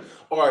 Children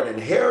are an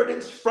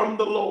inheritance from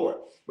the Lord.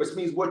 which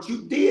means what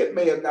you did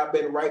may have not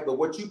been right, but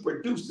what you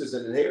produced is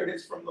an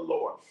inheritance from the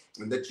Lord.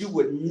 And that you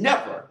would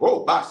never,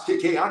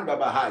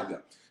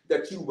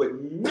 that you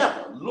would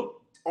never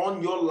look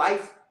on your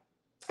life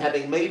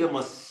having made a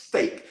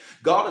mistake.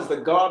 God is the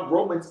God,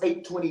 Romans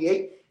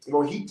 8:28,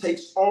 where he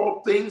takes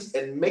all things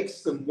and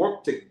makes them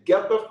work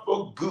together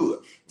for good.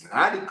 And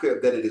I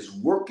declare that it is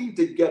working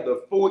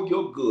together for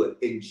your good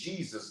in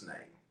Jesus'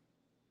 name.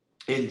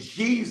 In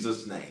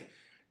Jesus' name.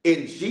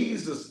 In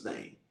Jesus'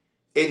 name.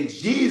 In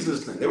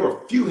Jesus' name. There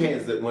were a few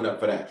hands that went up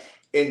for that.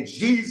 In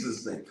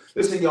Jesus' name.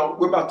 Listen, y'all,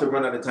 we're about to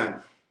run out of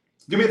time.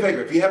 Do me a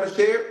favor. If you haven't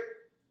shared,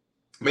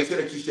 make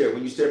sure that you share.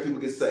 When you share,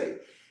 people get saved.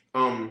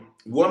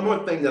 One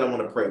more thing that I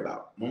want to pray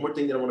about. One more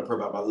thing that I want to pray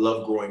about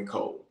love growing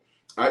cold.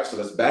 All right, so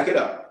let's back it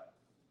up.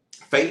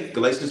 Faith,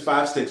 Galatians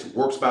 5:6,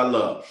 works by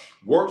love.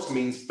 Works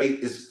means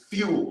faith is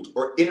fueled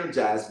or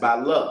energized by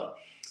love,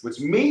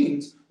 which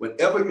means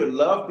whenever your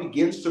love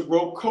begins to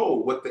grow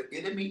cold, what the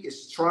enemy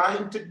is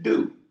trying to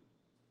do,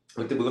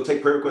 we're going to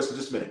take prayer requests in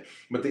just a minute.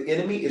 What the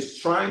enemy is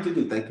trying to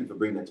do, thank you for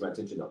bringing that to my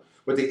attention, though.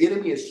 What the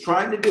enemy is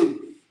trying to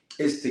do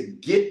is to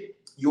get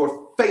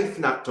your faith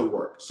not to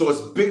work. So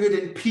it's bigger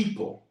than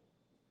people.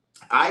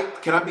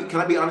 Can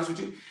I be honest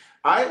with you?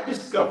 I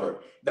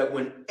discovered that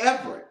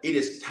whenever it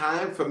is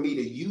time for me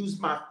to use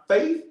my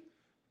faith,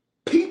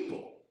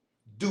 people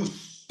do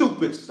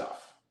stupid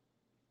stuff.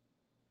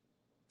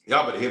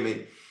 Y'all better hear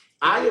me.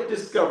 I have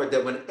discovered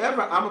that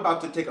whenever I'm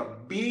about to take a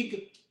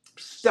big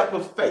step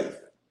of faith,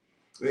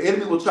 the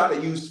enemy will try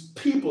to use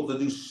people to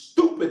do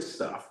stupid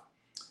stuff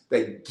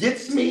that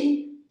gets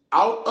me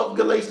out of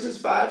Galatians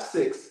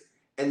 5:6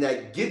 and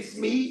that gets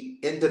me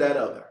into that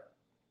other.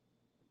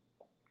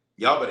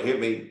 Y'all better hear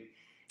me.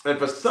 And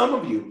for some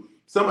of you,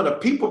 some of the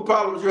people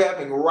problems you're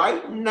having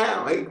right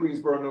now, hey,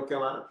 Greensboro, North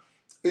Carolina,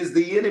 is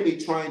the enemy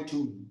trying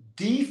to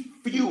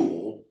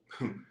defuel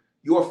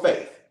your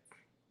faith.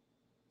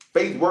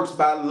 Faith works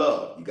by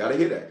love. You got to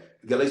hear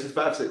that. Galatians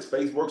 5:6,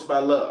 faith works by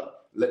love.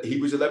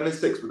 Hebrews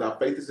 11:6, without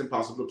faith it's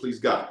impossible to please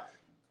God.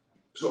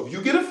 So if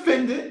you get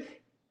offended,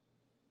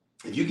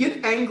 if you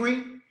get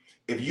angry,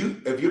 if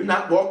you're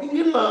not walking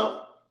in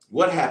love,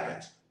 what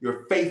happens?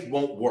 Your faith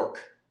won't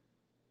work.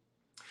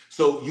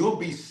 So you'll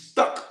be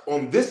stuck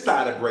on this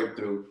side of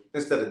breakthrough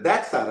instead of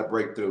that side of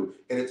breakthrough.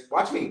 And it's,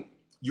 watch me,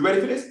 you ready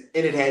for this?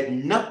 And it had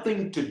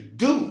nothing to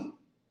do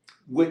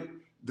with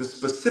the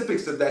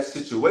specifics of that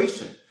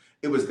situation.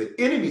 It was the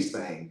enemy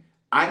saying,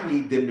 I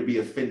need them to be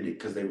offended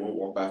because they won't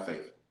walk by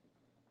faith.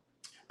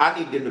 I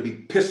need them to be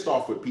pissed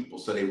off with people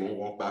so they won't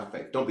walk by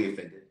faith. Don't be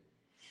offended.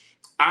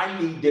 I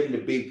need them to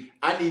be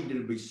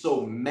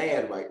so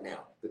mad right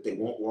now that they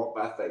won't walk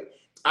by faith.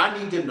 I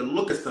need them to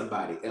look at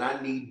somebody and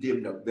I need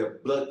their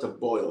blood to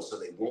boil so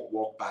they won't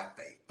walk by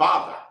faith.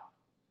 Father,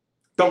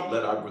 don't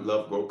let our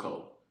love grow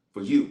cold.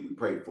 For you, we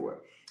prayed for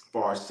it.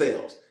 For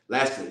ourselves.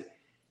 Lastly,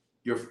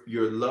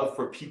 your love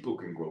for people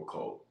can grow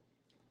cold.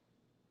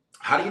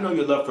 How do you know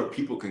your love for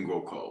people can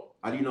grow cold?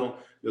 How do you know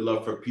your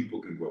love for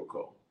people can grow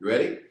cold? You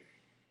ready?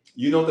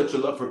 You know that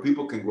your love for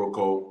people can grow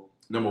cold,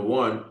 number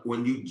one,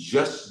 when you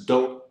just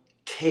don't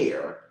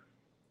care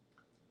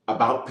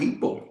about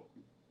people.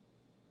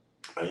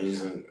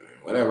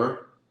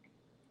 Whatever.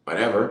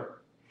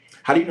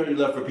 How do you know your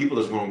love for people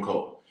is growing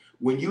cold?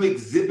 When you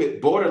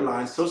exhibit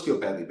borderline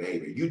sociopathic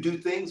behavior, you do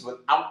things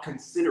without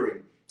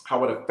considering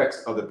how it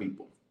affects other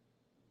people.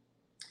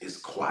 It's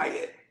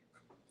quiet.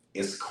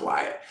 It's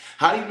quiet.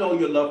 How do you know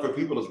your love for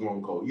people is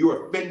growing cold?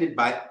 You're offended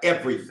by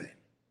everything.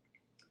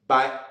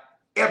 By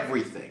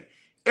everything.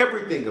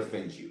 Everything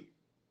offends you.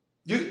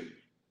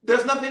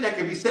 There's nothing that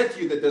can be said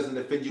to you that doesn't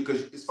offend you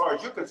because as far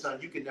as you're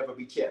concerned, you can never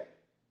be checked.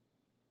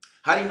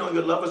 How do you know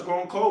your love is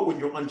growing cold? When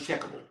you're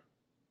uncheckable.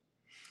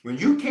 When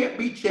you can't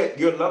be checked,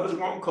 your love is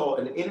growing cold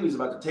and the enemy is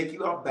about to take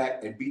you out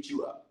back and beat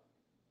you up.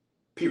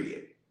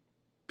 Period.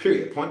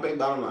 Point blank,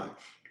 bottom line.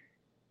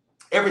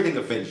 Everything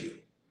offends you.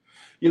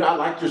 You know, I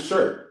liked your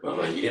shirt.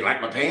 Well, you didn't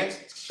like my pants?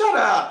 Shut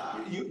up.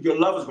 Your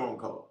love is growing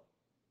cold.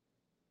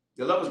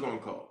 Your love is growing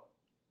cold.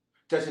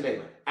 Touch your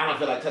neighbor. I don't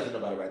feel like touching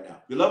nobody right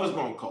now. Your love is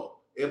growing cold.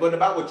 It wasn't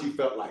about what you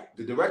felt like.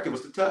 The directive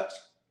was to touch.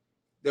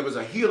 There was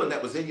a healing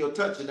that was in your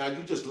touch, and now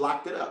you just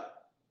locked it up.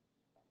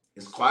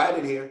 It's quiet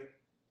in here.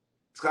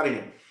 It's quiet in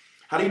here.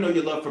 How do you know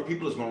your love for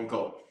people is growing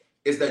cold?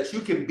 Is that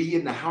you can be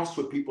in the house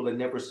with people and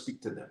never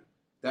speak to them.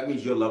 That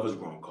means your love is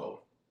growing cold.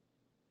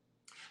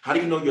 How do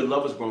you know your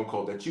love is growing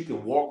cold? That you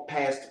can walk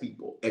past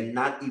people and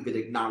not even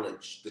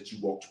acknowledge that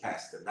you walked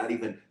past them, not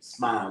even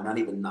smile, not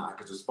even nod.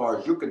 Because as far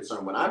as you're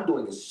concerned, what I'm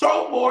doing is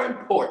so more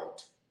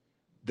important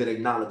than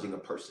acknowledging a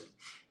person.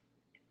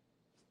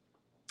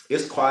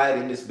 It's quiet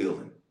in this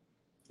building.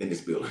 It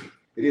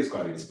is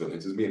quiet in this building.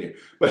 It's just me in here.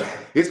 But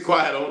it's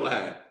quiet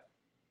online.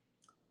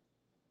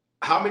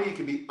 How many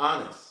can be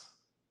honest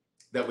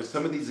that with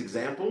some of these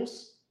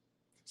examples,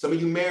 some of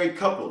you married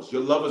couples,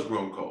 your love has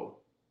grown cold.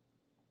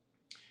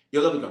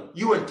 Your love is grown.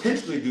 You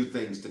intentionally do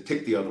things to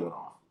tick the other one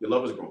off. Your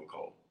love has grown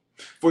cold.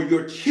 For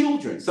your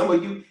children, some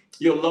of you,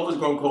 your love has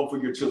grown cold for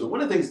your children.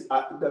 One of the things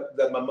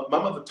that my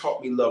mother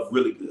taught me love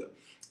really good.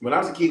 When I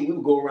was a kid, we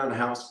would go around the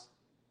house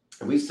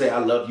And we say, I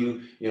love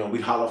you. You know, we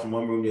holler from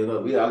one room to the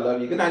other. I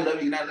love you. Good night, love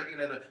you. Good night, love you. Good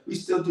night, love you. We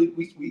still do.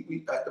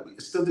 We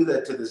still do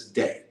that to this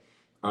day.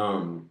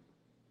 My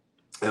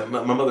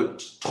mother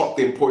taught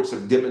the importance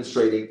of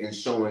demonstrating and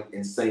showing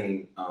and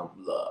saying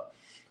love.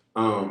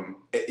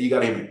 You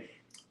got to hear me.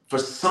 For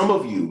some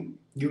of you,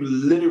 you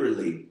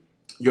literally,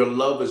 your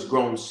love has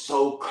grown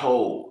so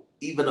cold,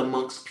 even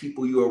amongst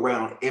people you're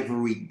around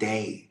every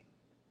day.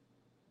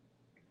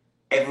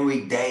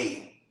 Every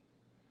day,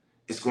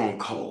 it's grown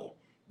cold.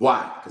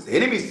 Why? Because the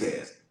enemy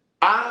says,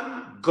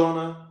 I'm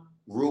gonna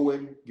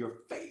ruin your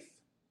faith.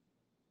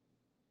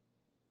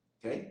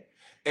 Okay?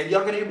 And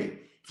y'all can hear me.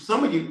 For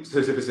some of you, I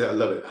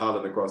love it,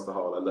 hollering across the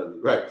hall, I love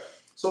you. Right.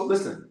 So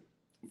listen,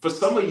 for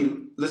some of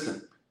you,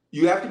 listen,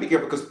 you have to be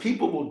careful because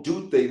people will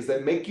do things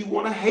that make you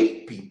want to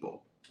hate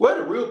people. Where are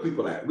the real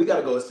people at? We got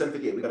to go at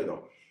 7:58. We got to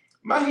go.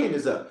 My hand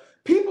is up.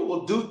 People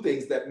will do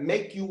things that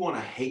make you want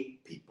to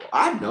hate people.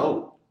 I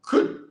know.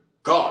 Good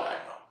God, I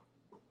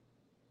know.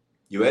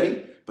 You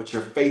ready? But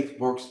your faith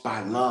works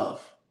by love.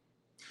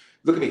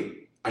 Look at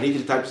me. I need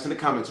you to type this in the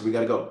comments. We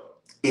got to go.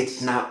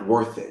 It's not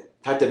worth it.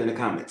 Type that in the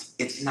comments.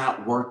 It's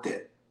not worth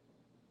it.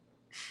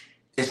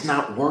 It's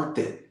not worth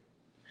it.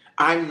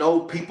 I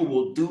know people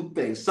will do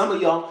things. Some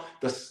of y'all,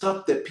 the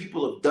stuff that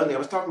people have done. I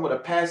was talking with a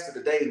pastor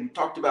today who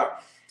talked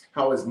about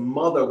how his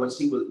mother, when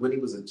he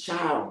was a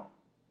child,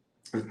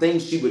 the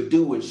things she would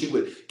do, and she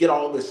would get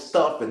all this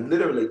stuff and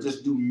literally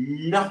just do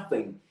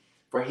nothing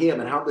for him,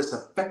 and how this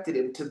affected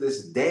him to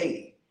this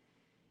day.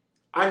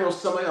 I know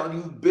some of y'all,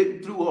 you've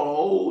been through a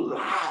whole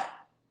lot.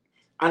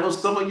 I know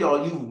some of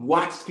y'all, you've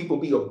watched people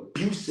be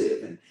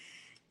abusive,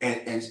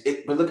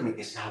 but look at me,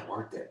 it's not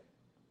worth it.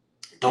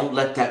 Don't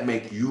let that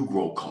make you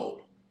grow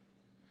cold.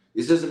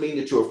 This doesn't mean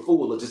that you're a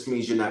fool. It just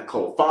means you're not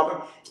cold.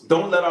 Father,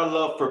 don't let our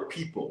love for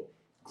people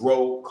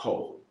grow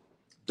cold.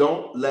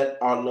 Don't let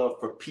our love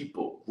for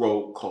people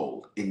grow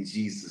cold in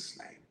Jesus'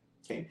 name.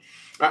 Okay.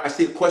 All right, I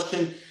see a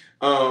question.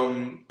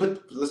 What's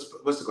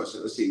the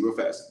question? Let's see real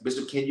fast.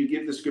 Bishop, can you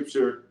give the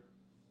scripture,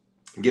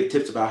 give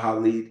tips about how to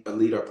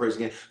lead our prayers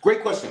again?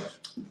 Great question.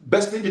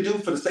 Best thing to do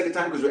for the second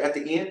time, because we're at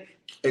the end,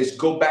 is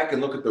go back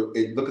and look at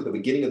the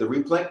beginning of the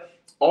replay.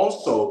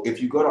 Also, if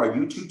you go to our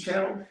YouTube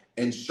channel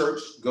and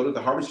go to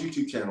the Harvest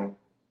YouTube channel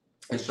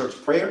and search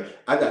prayer,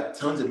 I got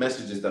tons of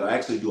messages that I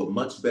actually do a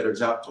much better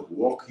job to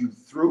walk you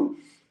through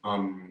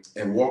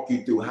and walk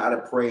you through how to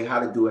pray,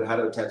 how to do it, how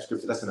to attach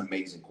scripture. That's an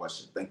amazing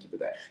question. Thank you for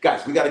that.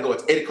 Guys, we got to go.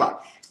 It's 8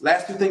 o'clock.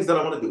 Last two things that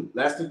I want to do.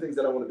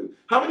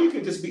 How many of you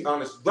can just be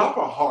honest? Drop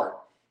a heart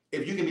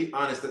if you can be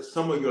honest that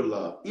some of your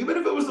love, even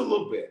if it was a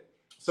little bit,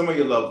 some of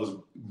your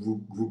love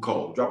grew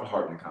cold. Drop a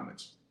heart in the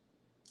comments.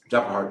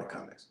 Drop a heart in the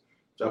comments.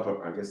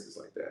 I guess it's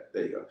like that.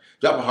 There you go.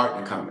 Drop a heart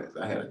in the comments.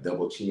 I had a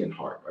double chin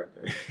heart right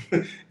there.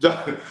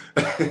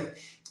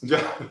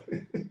 drop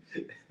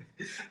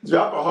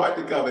a heart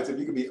in the comments if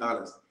you can be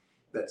honest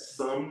that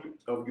some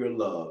of your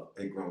love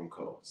had grown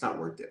cold. It's not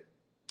worth it.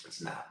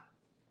 It's not.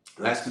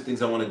 Last two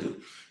things I want to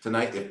do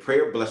tonight. If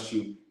prayer bless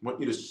you, I want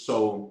you to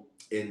sow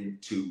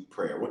into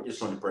prayer. I want you to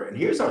sow into prayer. And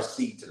here's our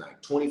seed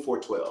tonight,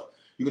 $24.12.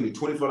 You can do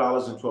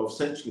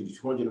 $24.12. You can do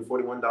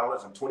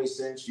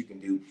 $241.20. You can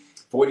do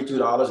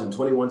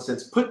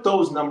 $42.21. Put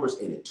those numbers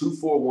in it.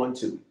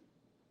 2412.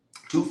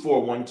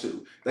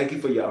 2412. Thank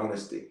you for your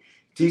honesty.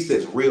 T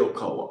says real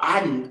cold.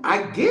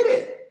 I get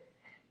it.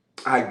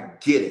 I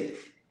get it.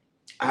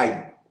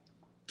 I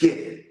get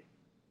it.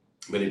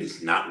 But it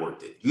is not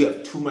worth it. You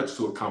have too much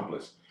to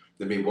accomplish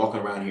than be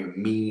walking around here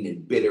mean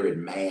and bitter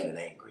and mad and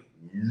angry.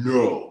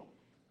 No.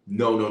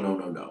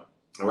 All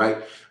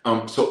right.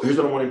 So here's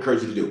what I want to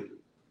encourage you to do.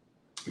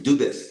 Do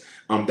this.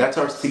 That's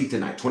our seed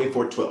tonight,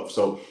 2412.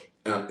 So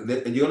and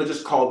you're going to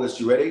just call this,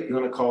 you ready? You're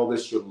going to call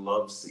this your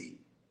love seed.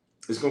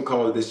 It's going to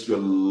call this your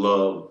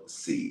love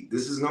seed.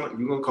 You're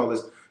going to call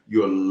this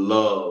your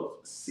love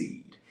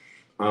seed.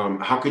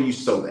 How can you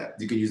sow that?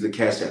 You can use the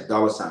Cash App,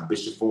 $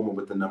 Bishop Foreman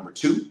with the number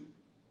 2.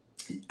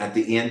 At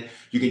the end,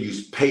 you can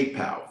use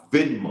PayPal,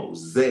 Venmo,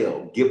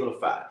 Zelle,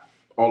 Givelify.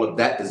 All of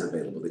that is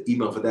available. The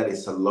email for that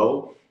is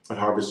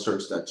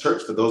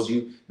hello@harvestchurch.church. For those of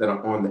you that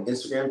are on the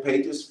Instagram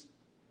pages,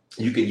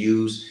 you can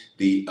use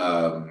the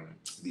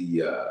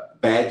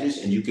badges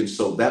and you can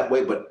sow that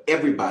way, but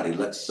everybody,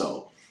 let's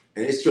sow.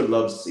 And it's your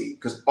love seed,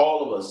 because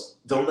all of us,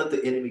 don't let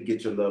the enemy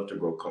get your love to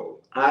grow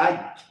cold.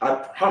 I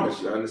promise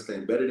you, I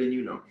understand better than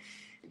you know,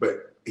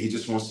 but he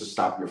just wants to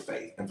stop your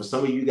faith. And for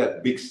some of you, you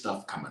got big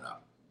stuff coming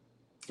up.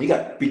 You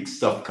got big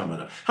stuff coming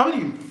up. How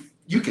many of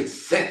you can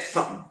sense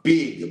something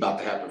big about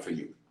to happen for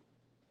you?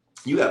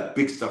 You have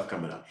big stuff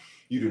coming up.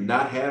 You do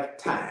not have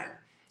time.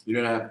 You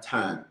don't have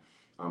time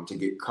to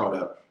get caught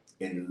up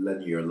in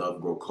letting your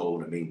love grow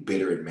cold and being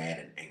bitter and mad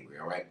and angry,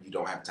 all right? You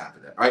don't have time for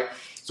that, all right?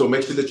 So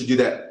make sure that you do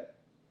that.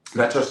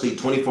 That's our seed,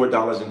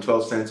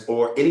 $24.12,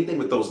 or anything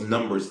with those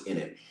numbers in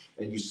it,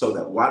 and you sow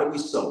that. Why do we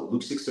sow?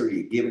 Luke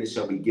 6:38, given it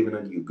shall be given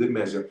unto you, good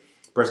measure,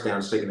 pressed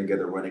down, shaken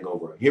together, running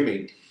over. Hear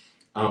me.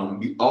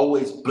 You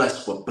always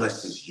bless what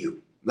blesses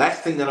you.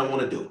 Last thing that I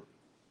want to do.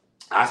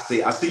 I see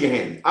your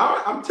hand.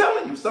 I'm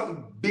telling you,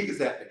 something big is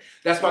happening.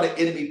 That's why the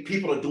enemy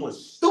people are doing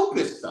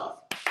stupid stuff.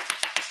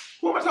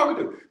 Who am I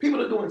talking to?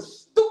 People are doing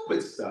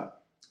stupid stuff.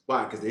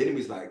 Why? Because the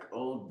enemy's like,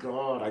 oh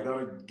God, I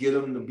gotta get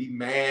him to be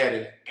mad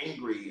and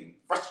angry and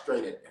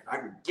frustrated. If I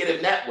can get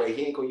him that way,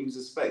 he ain't gonna use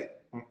his faith.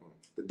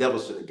 The devil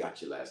should have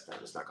got you last time.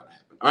 It's not gonna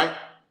happen. All right.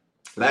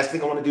 Last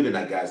thing I want to do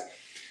tonight, guys.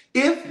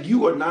 If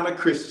you are not a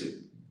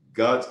Christian,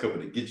 God's coming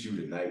to get you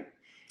tonight.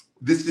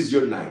 This is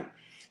your night.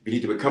 You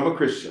need to become a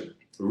Christian,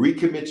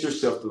 recommit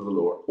yourself to the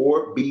Lord,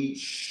 or be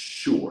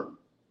sure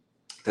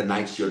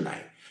tonight's your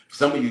night. For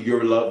some of you,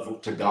 your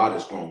love to God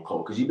is grown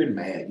cold because you've been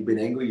mad, you've been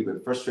angry, you've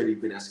been frustrated,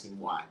 you've been asking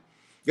why.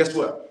 Guess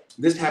what?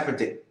 This happened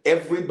to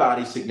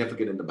everybody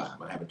significant in the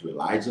Bible. It happened to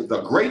Elijah,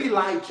 the great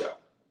Elijah.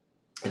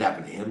 It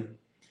happened to him.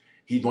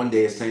 He one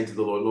day is saying to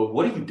the Lord, Lord,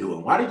 what are you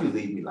doing? Why did you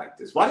leave me like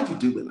this? Why did you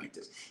do me like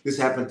this? This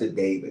happened to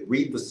David.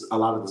 Read a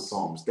lot of the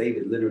Psalms.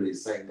 David literally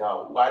is saying,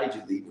 God, why did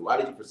you leave me? Why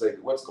did you forsake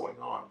me? What's going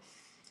on?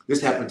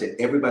 This happened to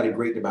everybody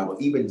great in the Bible.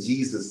 Even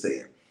Jesus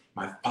said,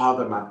 my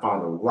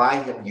Father, why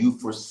have you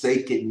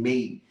forsaken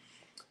me?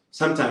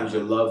 Sometimes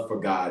your love for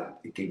God,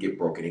 it can get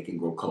broken. It can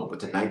grow cold. But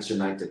tonight's your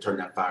night to turn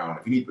that fire on.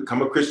 If you need to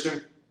become a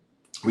Christian,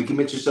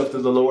 recommit yourself to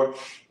the Lord,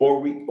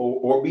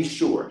 or be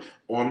sure.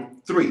 On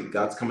 3,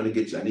 God's coming to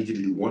get you. I need you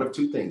to do one of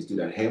 2 things. Do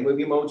that hand wave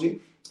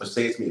emoji or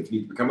say it's me. If you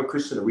need to become a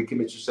Christian or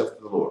recommit yourself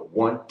to the Lord.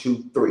 1,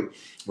 2, 3.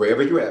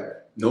 Wherever you're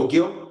at, no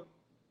guilt,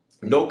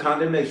 no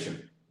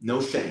condemnation,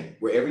 no shame.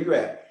 Wherever you're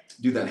at,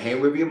 do that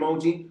hand wave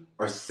emoji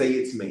or say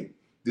it's me.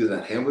 Do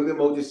that hand wave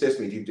emoji, say it's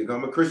me. If you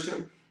become a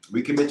Christian,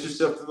 recommit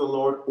yourself to the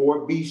Lord,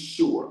 or be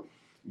sure.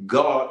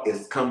 God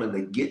is coming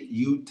to get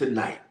you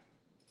tonight.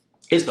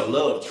 It's the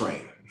love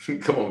train.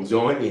 Come on,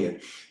 join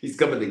in. He's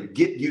coming to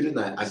get you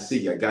tonight. I see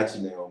you. I got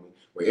you, Naomi.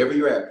 Wherever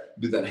you're at,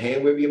 do that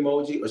hand wave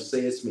emoji or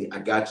say it's me. I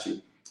got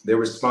you. They're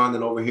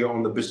responding over here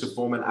on the Bishop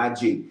Foreman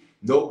IG.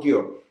 No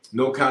guilt,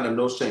 no condemnation,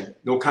 no shame.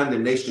 No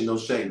condemnation, no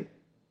shame.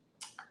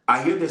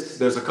 I hear this.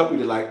 There's a couple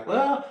that are like,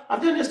 well,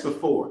 I've done this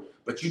before,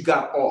 but you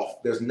got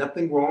off. There's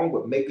nothing wrong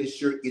with making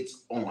sure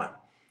it's on.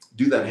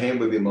 Do that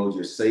hand wave emoji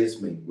or say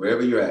it's me.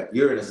 Wherever you're at,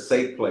 you're in a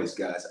safe place,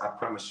 guys. I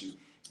promise you.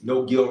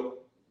 No guilt.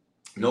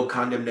 No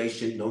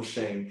condemnation, no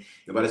shame.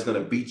 Nobody's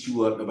going to beat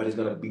you up. Nobody's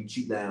going to beat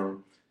you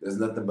down. There's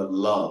nothing but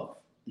love.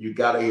 You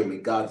got to hear me.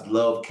 God's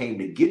love came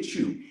to get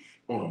you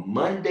on a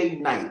Monday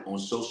night on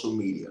social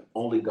media.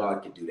 Only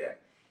God can do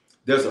that.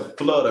 There's a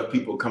flood of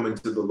people coming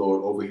to the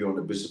Lord over here on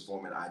the Bishop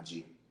Foreman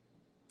IG.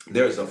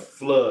 There's a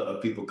flood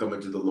of people coming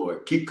to the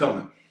Lord. Keep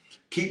coming.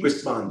 Keep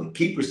responding.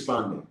 Keep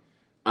responding.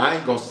 I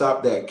ain't going to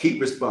stop that.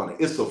 Keep responding.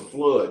 It's a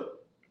flood.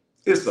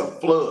 It's a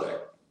flood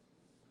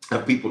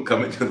of people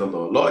coming to the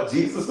Lord. Lord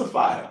Jesus of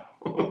fire,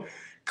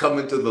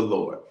 coming to the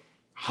Lord.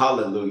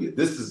 Hallelujah.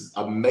 This is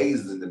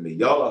amazing to me.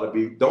 Y'all ought to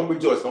be, don't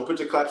rejoice. Don't put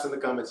your claps in the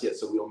comments yet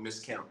so we don't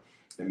miscount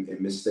and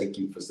mistake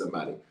you for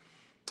somebody.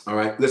 All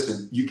right.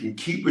 Listen, you can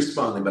keep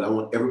responding, but I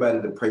want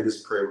everybody to pray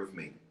this prayer with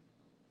me.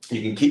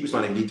 You can keep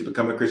responding. You need to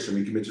become a Christian,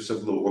 recommit yourself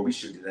to the Lord, or be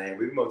sure to the hand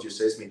emoji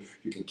says me.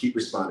 You can keep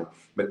responding.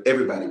 But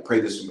everybody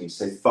pray this with me.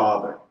 Say,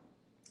 Father,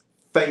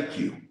 thank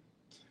you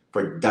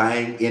for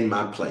dying in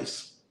my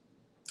place.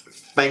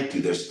 Thank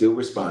you, they're still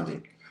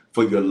responding,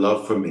 for your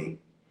love for me.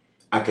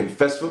 I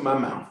confess with my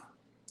mouth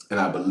and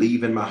I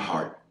believe in my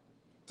heart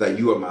that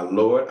you are my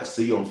Lord, I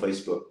see you on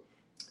Facebook,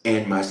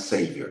 and my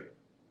Savior.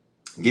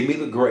 Give me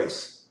the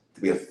grace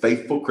to be a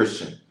faithful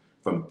Christian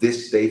from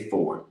this day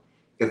forward.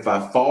 If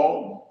I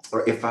fall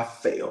or if I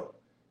fail,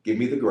 give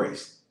me the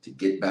grace to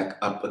get back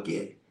up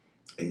again.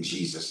 In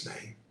Jesus'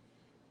 name,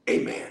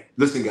 amen.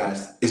 Listen,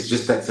 guys, it's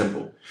just that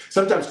simple.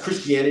 Sometimes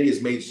Christianity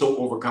is made so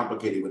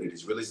overcomplicated when it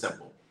is really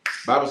simple.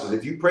 Bible says,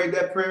 if you prayed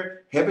that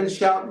prayer, heaven's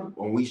shouting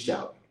when we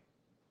shout.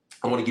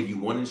 I want to give you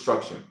one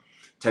instruction.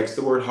 Text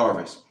the word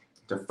harvest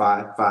to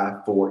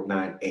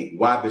 55498.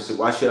 Why, Bishop?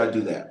 Why should I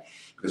do that?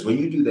 Because when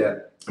you do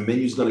that, a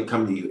menu is going to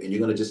come to you and you're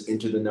going to just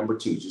enter the number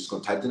 2. You're just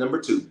going to type the number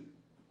 2.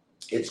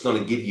 It's going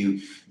to give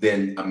you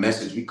then a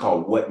message we call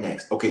what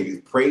next. Okay,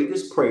 you've prayed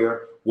this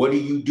prayer. What do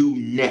you do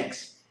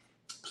next?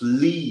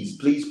 Please,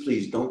 please,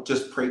 please don't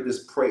just pray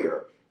this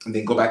prayer and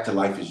then go back to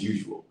life as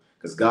usual,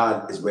 because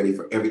God is ready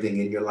for everything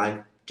in your life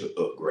to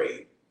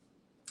upgrade,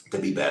 to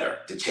be better,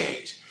 to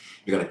change.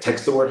 You're going to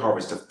text the word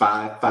harvest to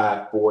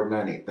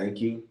 55498.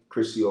 Thank you,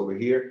 Chrissy over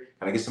here.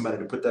 Can I get somebody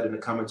to put that in the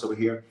comments over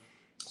here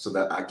so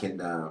that I can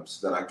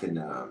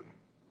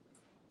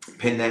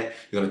pin that?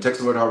 You're going to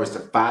text the word harvest to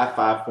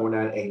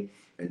 55498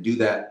 and do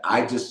that.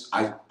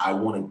 I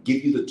want to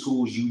give you the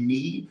tools you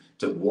need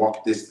to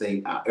walk this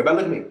thing out. Everybody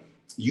look at me.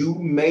 You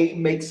may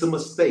make some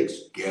mistakes.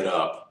 Get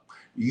up.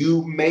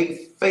 You may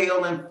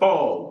fail and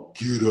fall.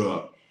 Get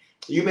up.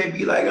 You may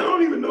be like, I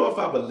don't even know if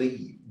I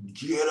believe.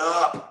 Get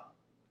up,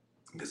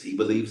 because he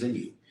believes in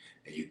you,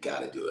 and you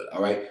got to do it.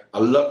 All right. I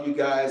love you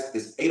guys.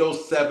 It's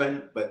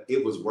 8:07, but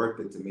it was worth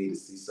it to me to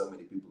see so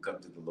many people come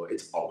to the Lord.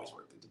 It's always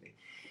worth it to me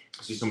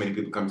to see so many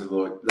people come to the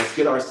Lord. Let's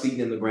get our seed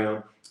in the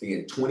ground.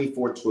 Again,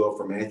 24:12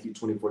 from Matthew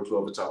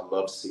 24:12. It's our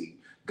love seed.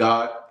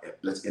 God,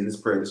 let's end this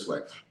prayer this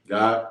way.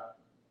 God,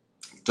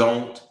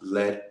 don't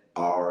let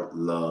our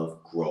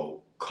love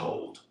grow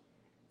cold.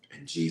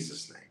 In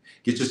Jesus' name.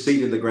 Get your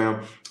seed in the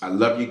ground. I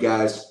love you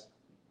guys.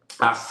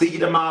 I'll see you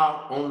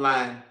tomorrow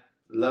online.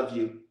 Love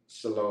you.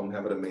 Shalom.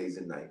 Have an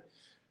amazing night.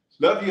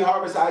 Love you,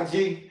 Harvest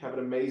IG. Have an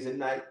amazing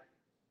night.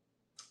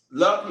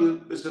 Love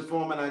you, Mr.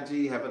 Foreman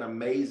IG. Have an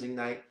amazing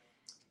night.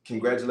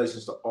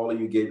 Congratulations to all of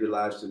you who gave your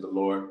lives to the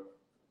Lord.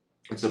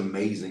 It's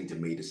amazing to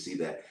me to see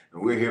that.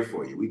 And we're here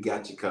for you. We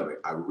got you covered.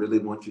 I really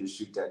want you to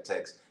shoot that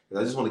text,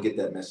 because I just want to get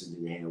that message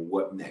in your hand.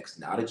 What next?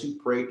 Now that you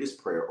prayed this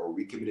prayer or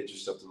recommitted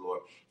yourself to the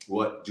Lord,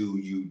 what do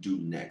you do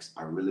next?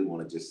 I really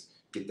want to just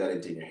get that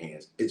into your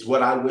hands. It's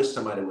what I wish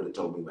somebody would have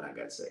told me when I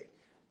got saved.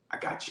 I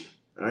got you.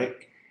 All right?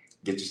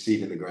 Get your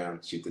seed in the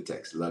ground. Shoot the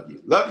text. Love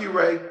you. Love you,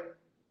 Ray.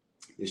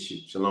 Yes,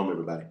 shoot. Shalom,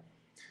 everybody.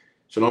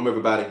 Shalom,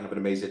 everybody. Have an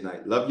amazing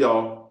night. Love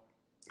y'all.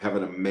 Have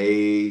an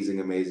amazing,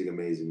 amazing,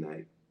 amazing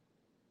night.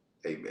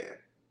 Amen.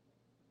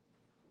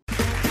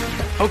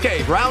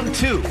 Okay, round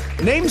two.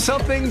 Name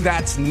something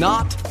that's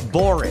not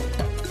boring.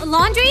 A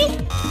laundry?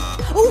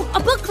 Ooh, a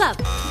book club.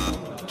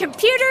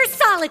 Computer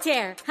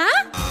solitaire,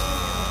 huh?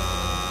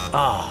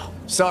 Ah,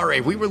 oh,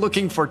 sorry. We were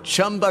looking for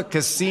Chumba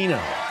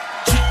Casino.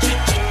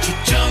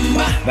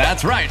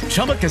 That's right.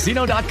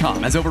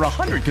 ChumbaCasino.com has over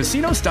 100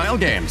 casino-style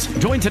games.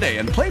 Join today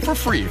and play for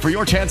free for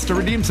your chance to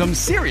redeem some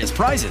serious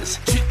prizes.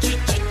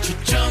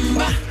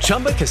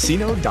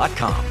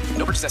 ChumbaCasino.com.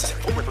 No purchase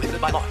necessary. Void where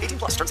prohibited by law. 18+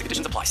 terms and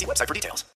conditions apply. See website for details.